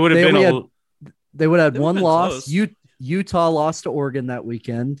 They would have been. They would have had one loss. Utah lost to Oregon that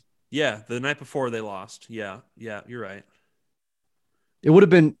weekend. Yeah, the night before they lost. Yeah, you're right. It would have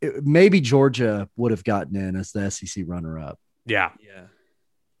been maybe Georgia would have gotten in as the SEC runner-up. Yeah.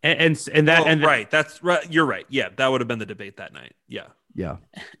 And right. That's right. You're right. Yeah, that would have been the debate that night. Yeah.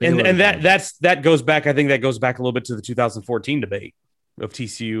 And that goes back. I think that goes back a little bit to the 2014 debate of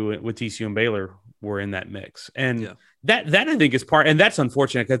TCU and Baylor were in that mix, and that I think is part. And that's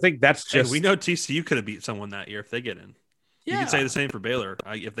unfortunate because I think that's just we know TCU could have beat someone that year if they get in. You can say the same for Baylor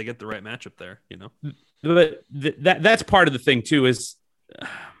if they get the right matchup there. You know, but that's part of the thing too. Is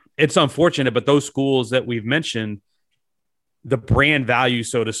it's unfortunate, but those schools that we've mentioned, the brand value,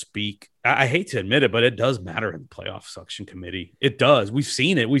 so to speak, I hate to admit it, but it does matter in the playoff selection committee. It does. We've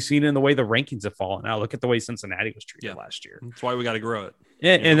seen it. We've seen it in the way the rankings have fallen out. Look at the way Cincinnati was treated last year. That's why we got to grow it.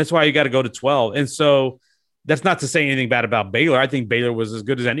 And that's why you got to go to 12. And so that's not to say anything bad about Baylor. I think Baylor was as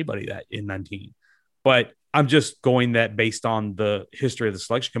good as anybody that in 19. But I'm just going that based on the history of the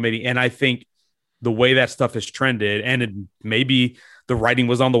selection committee. And I think the way that stuff has trended, and maybe the writing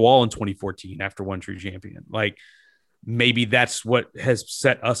was on the wall in 2014 after One True Champion. Like, maybe that's what has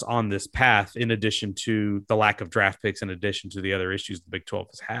set us on this path, in addition to the lack of draft picks, in addition to the other issues the Big 12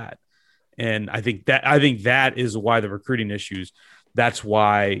 has had. And I think that is why the recruiting issues, that's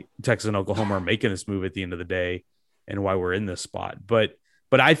why Texas and Oklahoma are making this move at the end of the day and why we're in this spot. But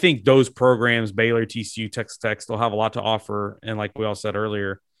I think those programs, Baylor, TCU, Texas Tech, still have a lot to offer. And like we all said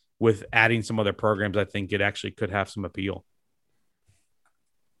earlier, with adding some other programs, I think it actually could have some appeal.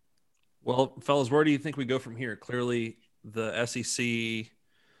 Well, fellas, where do you think we go from here? Clearly, the SEC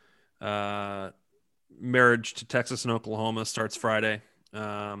marriage to Texas and Oklahoma starts Friday,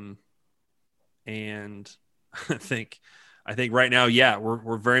 and I think right now,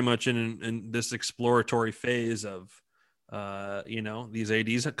 we're very much in this exploratory phase of these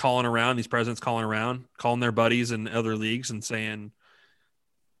ADs calling around, these presidents calling their buddies in other leagues and saying,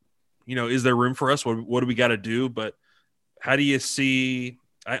 is there room for us? What do we got to do? But how do you see?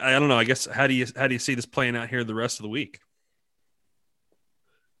 I don't know. I guess how do you see this playing out here the rest of the week?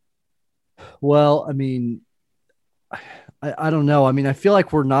 Well, I mean, I don't know. I mean, I feel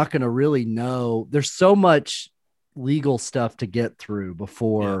like we're not going to really know. There's so much legal stuff to get through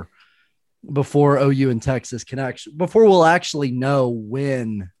before OU and Texas before we'll actually know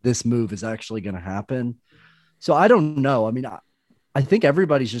when this move is actually going to happen. So I don't know. I mean, I think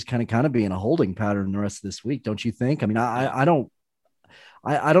everybody's just kind of being a holding pattern the rest of this week. Don't you think? I mean, I don't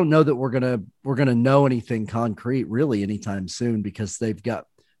know that we're gonna know anything concrete really anytime soon, because the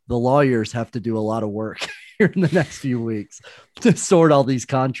lawyers have to do a lot of work here in the next few weeks to sort all these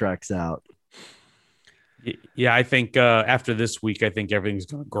contracts out. Yeah, I think after this week, I think everything's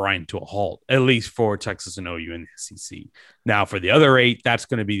going to grind to a halt, at least for Texas and OU and the SEC. Now, for the other 8, that's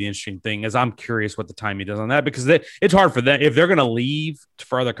going to be the interesting thing, as I'm curious what the timing does on that, because it's hard for them. If they're going to leave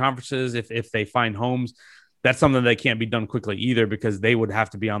for other conferences, if they find homes, that's something that can't be done quickly either, because they would have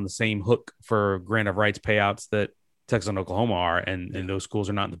to be on the same hook for grant of rights payouts that Texas and Oklahoma are, and those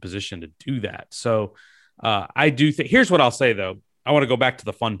schools are not in the position to do that. So I do think – here's what I'll say, though. I want to go back to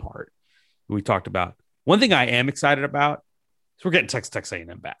the fun part we talked about. One thing I am excited about is we're getting Texas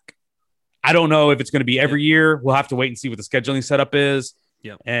A&M back. I don't know if it's going to be every year. We'll have to wait and see what the scheduling setup is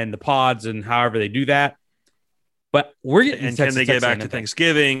and the pods and however they do that. But we're getting and can they get back to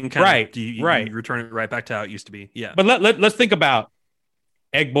Thanksgiving? Right. You return it right back to how it used to be. Yeah. But let's think about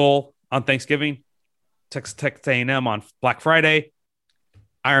Egg Bowl on Thanksgiving, Texas A&M on Black Friday,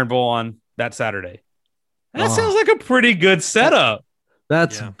 Iron Bowl on that Saturday. That sounds like a pretty good setup.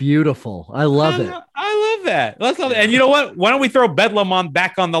 That's beautiful. I love it. I love that. Let's love it. And you know what? Why don't we throw Bedlam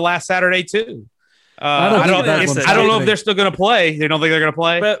back on the last Saturday too? I don't know if they're still going to play. They don't think they're going to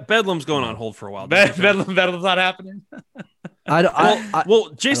play. Bedlam's going on hold for a while. Bedlam's not happening. Well,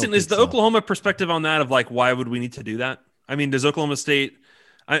 Jason, is the Oklahoma perspective on that of like, why would we need to do that? I mean, does Oklahoma State?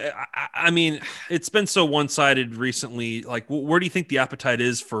 I mean, it's been so one-sided recently. Like, where do you think the appetite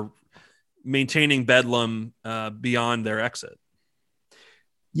is for maintaining Bedlam beyond their exit?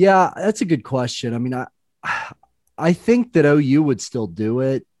 Yeah, that's a good question. I mean, I think that OU would still do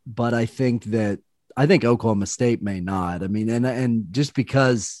it, but I think Oklahoma State may not. I mean, and just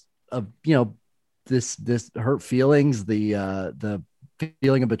because of, you know, this hurt feelings, the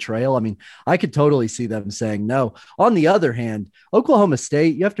feeling of betrayal. I mean, I could totally see them saying no. On the other hand, Oklahoma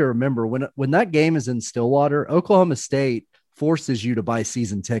State, you have to remember when that game is in Stillwater, Oklahoma State forces you to buy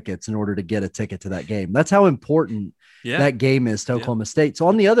season tickets in order to get a ticket to that game. That's how important that game is to Oklahoma State. So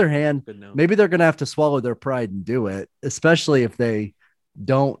on the other hand, maybe they're going to have to swallow their pride and do it, especially if they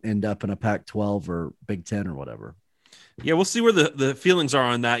don't end up in a Pac-12 or Big Ten or whatever. Yeah, we'll see where the feelings are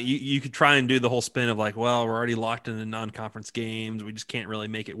on that. You could try and do the whole spin of like, well, we're already locked in the non-conference games. We just can't really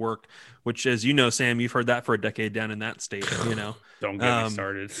make it work, which, as you know, Sam, you've heard that for a decade down in that state, you know. Don't get me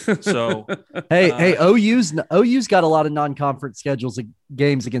started. So, hey, OU's got a lot of non-conference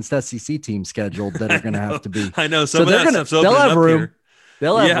games against SEC teams scheduled that are going to have to be. I know. They'll have room. Here.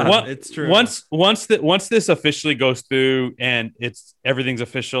 They'll have it's true. Once this officially goes through and everything's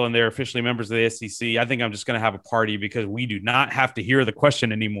official and they're officially members of the SEC, I think I'm just going to have a party because we do not have to hear the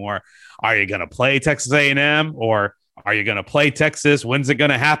question anymore. Are you going to play Texas A&M or are you going to play Texas? When's it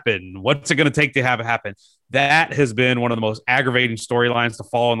going to happen? What's it going to take to have it happen? That has been one of the most aggravating storylines to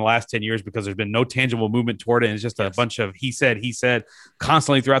follow in the last 10 years because there's been no tangible movement toward it. And it's just a bunch of he said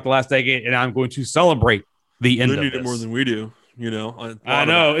constantly throughout the last decade. And I'm going to celebrate the end of this. It more than we do. You know, I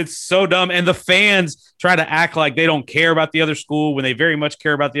know it's so dumb. And the fans try to act like they don't care about the other school when they very much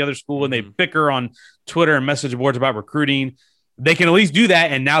care about the other school and they bicker on Twitter and message boards about recruiting. They can at least do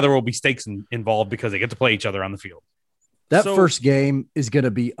that. And now there will be stakes involved because they get to play each other on the field. That first game is going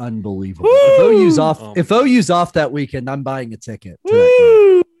to be unbelievable. If OU's off that weekend, I'm buying a ticket to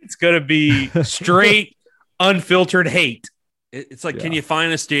that game. It's going to be straight, unfiltered hate. It's like, can you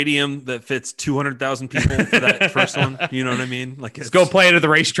find a stadium that fits 200,000 people for that first one? You know what I mean? Like, let's go play it at the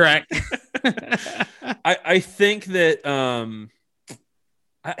racetrack. I think that,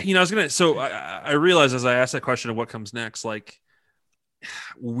 I realized as I asked that question of what comes next, like,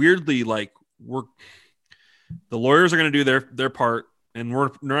 weirdly, like the lawyers are going to do their part, and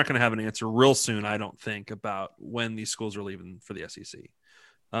we're not going to have an answer real soon, I don't think, about when these schools are leaving for the SEC.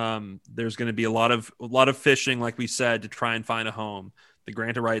 There's going to be a lot of fishing, like we said, to try and find a home. The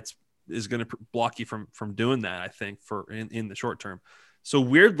grant of rights is going to block you from doing that, I think, in the short term. So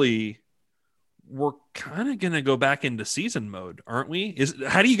weirdly, we're kind of going to go back into season mode, aren't we?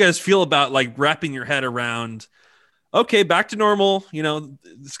 How do you guys feel about like wrapping your head around, okay, back to normal, you know,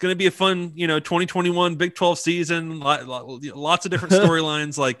 it's going to be a fun, you know, 2021 Big 12 season, lots of different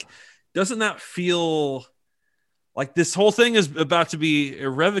storylines. Like, doesn't that feel like this whole thing is about to be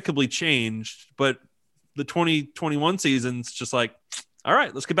irrevocably changed, but the 2021 season's just like, all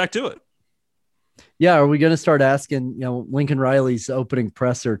right, let's get back to it. Yeah. Are we going to start asking, you know, Lincoln Riley's opening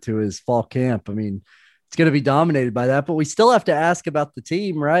presser to his fall camp? I mean, it's going to be dominated by that, but we still have to ask about the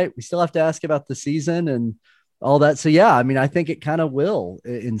team, right? We still have to ask about the season and all that. So, yeah, I mean, I think it kind of will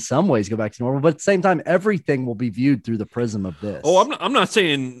in some ways go back to normal, but at the same time, everything will be viewed through the prism of this. Oh, I'm not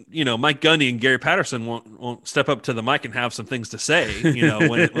saying, you know, Mike Gundy and Gary Patterson won't step up to the mic and have some things to say, you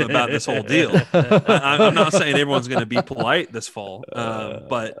know, about this whole deal. I'm not saying everyone's going to be polite this fall,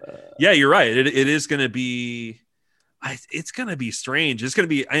 but yeah, you're right. It is going to be, it's going to be strange. It's going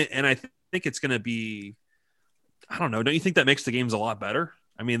to be, and I think it's going to be, I don't know. Don't you think that makes the games a lot better?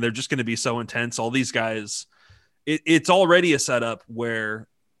 I mean, they're just going to be so intense. All these guys, it's already a setup where,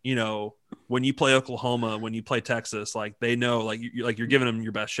 you know, when you play Oklahoma, when you play Texas, like they know, like you're giving them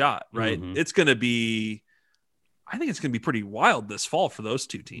your best shot, right? Mm-hmm. It's going to be, I think it's going to be pretty wild this fall for those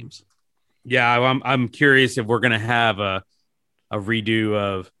two teams. Yeah, I'm curious if we're going to have a redo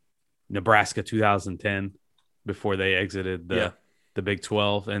of Nebraska 2010 before they exited the Big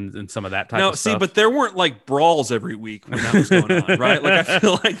 12 and some of that type of stuff. See, but there weren't like brawls every week when that was going on, right? Like I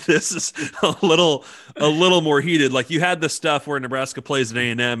feel like this is a little more heated. Like you had the stuff where Nebraska plays at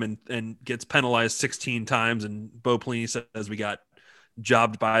A&M and gets penalized 16 times, and Bo Pelini says we got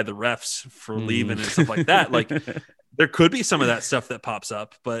jobbed by the refs for leaving and stuff like that. Like there could be some of that stuff that pops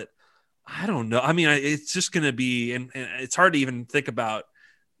up, but I don't know. I mean, it's just going to be, and it's hard to even think about,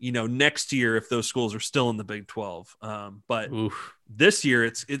 next year if those schools are still in the Big 12. But this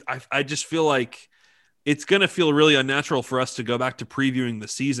year, I just feel like it's going to feel really unnatural for us to go back to previewing the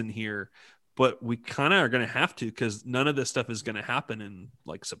season here, but we kind of are going to have to, because none of this stuff is going to happen in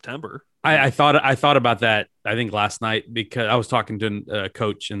like September. I thought about that, I think last night, because I was talking to a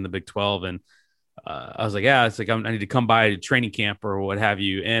coach in the Big 12, and I was like, yeah, it's like, I need to come by a training camp or what have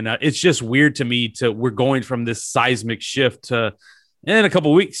you. And it's just weird to me we're going from this seismic shift to in a couple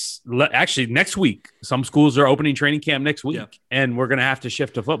of weeks, actually next week, some schools are opening training camp next week, and we're going to have to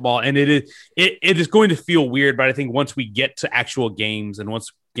shift to football. And it is going to feel weird, but I think once we get to actual games and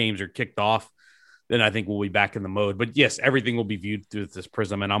once games are kicked off, then I think we'll be back in the mode. But yes, everything will be viewed through this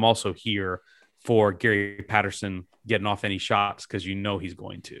prism. And I'm also here for Gary Patterson getting off any shots, because he's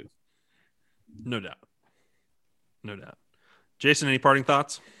going to. No doubt. Jason, any parting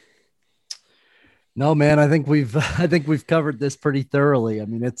thoughts? No, man, I think we've covered this pretty thoroughly. I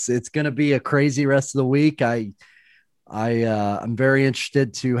mean, it's going to be a crazy rest of the week. I'm very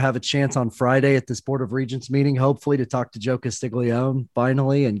interested to have a chance on Friday at this Board of Regents meeting, hopefully to talk to Joe Castiglione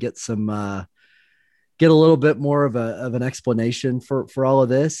finally and get a little bit more of an explanation for all of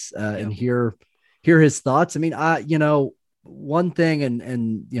this and hear his thoughts. I mean, one thing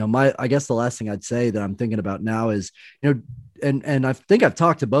and I guess the last thing I'd say that I'm thinking about now is, and I think I've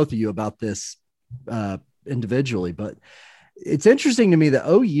talked to both of you about this individually, but it's interesting to me that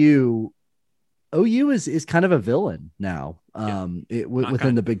OU is kind of a villain now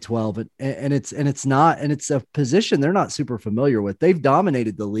within the Big 12, and it's a position they're not super familiar with. They've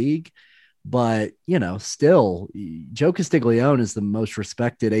dominated the league, but still Joe Castiglione is the most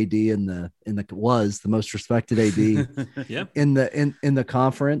respected AD was the most respected AD in the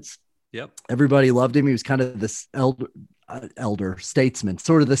conference. Yep. Everybody loved him. He was kind of this elder statesman,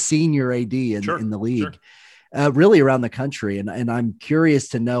 sort of the senior AD in the league, really around the country. And I'm curious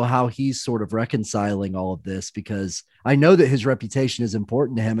to know how he's sort of reconciling all of this, because I know that his reputation is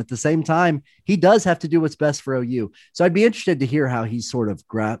important to him. At the same time, he does have to do what's best for OU. So I'd be interested to hear how he's sort of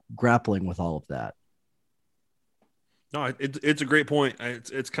grappling with all of that. No, it's a great point.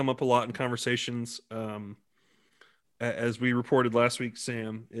 It's come up a lot in conversations. As we reported last week,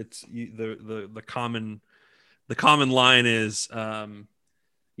 Sam, it's the common line is, I'm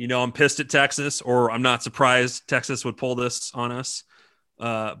pissed at Texas, or I'm not surprised Texas would pull this on us,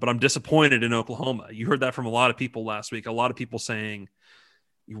 but I'm disappointed in Oklahoma. You heard that from a lot of people last week. A lot of people saying,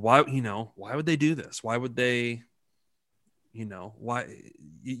 why would they do this? Why would they, why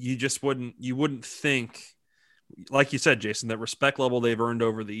you wouldn't think, like you said, Jason, that respect level they've earned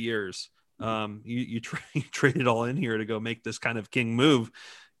over the years. You trade it all in here to go make this kind of king move,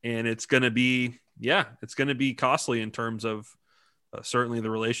 and it's going to be costly in terms of certainly the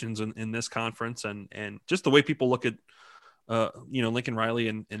relations in this conference and just the way people look at Lincoln Riley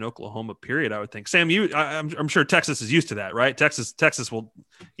in Oklahoma, period. I would think, Sam, I'm sure Texas is used to that, right? Texas will,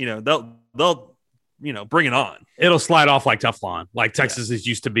 they'll bring it on. It'll slide off like Teflon. Like Texas is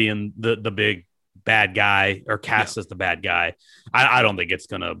used to being the big bad guy, or cast as the bad guy. I don't think it's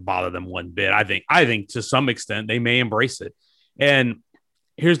going to bother them one bit. I think to some extent they may embrace it. And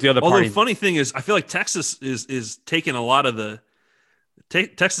here's the other part. Although the funny thing is, I feel like Texas is taking a lot of the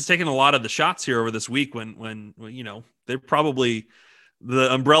shots here over this week when they're probably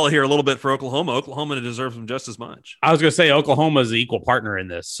the umbrella here a little bit for Oklahoma. Oklahoma deserves them just as much. I was going to say Oklahoma is the equal partner in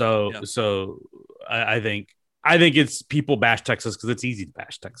this. So I think it's people bash Texas because it's easy to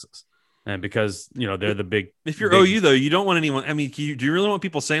bash Texas. And because, they're the big. If you're OU, though, you don't want anyone. I mean, do you really want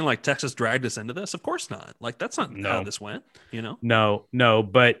people saying like Texas dragged us into this? Of course not. Like, that's not how this went, No.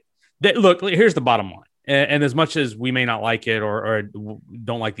 But look, here's the bottom line. And as much as we may not like it or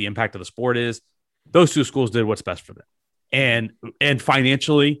don't like the impact of the sport is, those two schools did what's best for them. And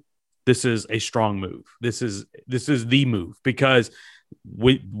financially, this is a strong move. This is the move, because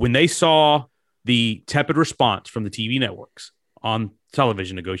when they saw the tepid response from the TV networks on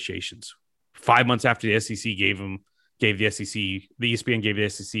television negotiations 5 months after the SEC the ESPN gave the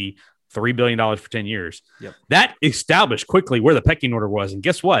SEC $3 billion for 10 years. Yep. That established quickly where the pecking order was. And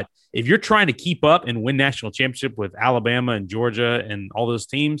guess what? If you're trying to keep up and win national championship with Alabama and Georgia and all those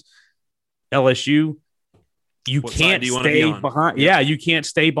teams, LSU, you can't stay behind. Yeah, you can't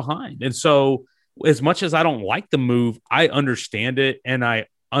stay behind. And so as much as I don't like the move, I understand it. And I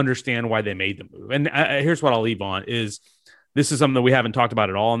understand why they made the move. And here's what I'll leave on is, this is something that we haven't talked about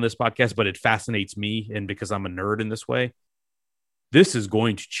at all on this podcast, but it fascinates me. And because I'm a nerd in this way, this is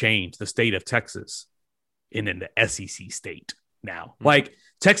going to change the state of Texas in the SEC state now. Mm-hmm. Like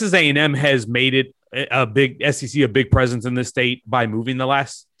Texas A&M has made it a big SEC, a big presence in this state by moving the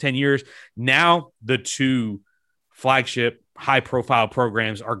last 10 years. Now the two flagship high-profile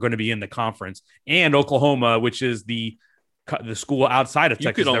programs are going to be in the conference, and Oklahoma, which is the school outside of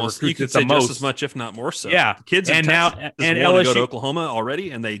Texas. You could say just as much, if not more so. Yeah, the kids in Texas want to go to Oklahoma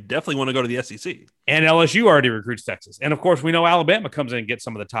already, and they definitely want to go to the SEC. And LSU already recruits Texas, and of course, we know Alabama comes in and gets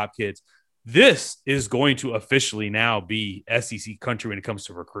some of the top kids. This is going to officially now be SEC country when it comes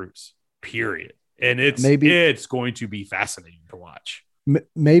to recruits. Period. And it's going to be fascinating to watch.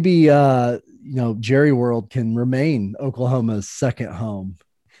 Maybe Jerry World can remain Oklahoma's second home.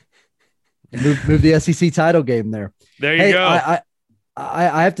 Move the SEC title game there. There you go.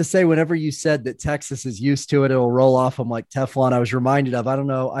 I have to say, whenever you said that Texas is used to it, it'll roll off them like Teflon. I was reminded of, I don't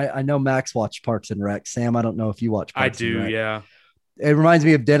know. I know Max watched Parks and Rec. Sam, I don't know if you watch Parks and Rec. I do, yeah. It reminds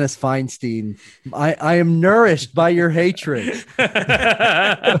me of Dennis Feinstein. I am nourished by your hatred. That's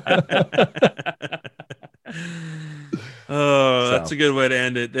a good way to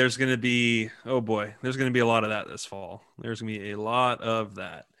end it. There's going to be a lot of that this fall. There's going to be a lot of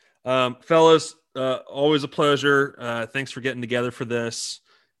that. Fellas, always a pleasure. Thanks for getting together for this.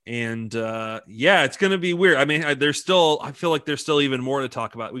 And it's going to be weird. I mean, I feel like there's still even more to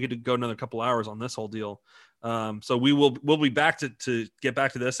talk about. We could go another couple hours on this whole deal. So we'll be back to get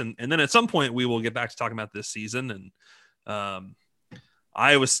back to this. And then at some point we will get back to talking about this season and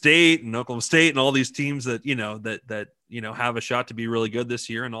Iowa State and Oklahoma State and all these teams that have a shot to be really good this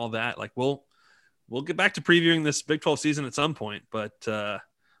year and all that. Like we'll get back to previewing this Big 12 season at some point, but we're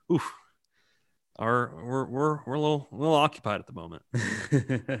a little occupied at the moment.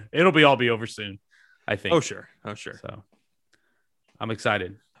 It'll all be over soon, I think. Oh sure. So I'm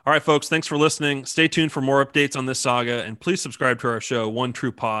excited. All right, folks, thanks for listening. Stay tuned for more updates on this saga, and please subscribe to our show, One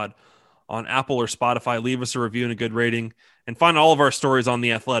True Pod, on Apple or Spotify. Leave us a review and a good rating, and find all of our stories on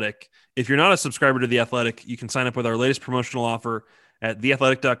The Athletic. If you're not a subscriber to The Athletic, you can sign up with our latest promotional offer at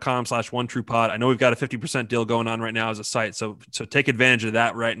theathletic.com/OneTruePod. I know we've got a 50% deal going on right now as a site, so take advantage of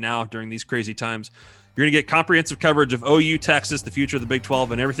that right now during these crazy times. You're going to get comprehensive coverage of OU, Texas, the future of the Big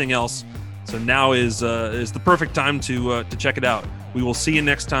 12, and everything else. So now is the perfect time to check it out. We will see you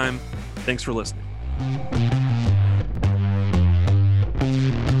next time. Thanks for listening.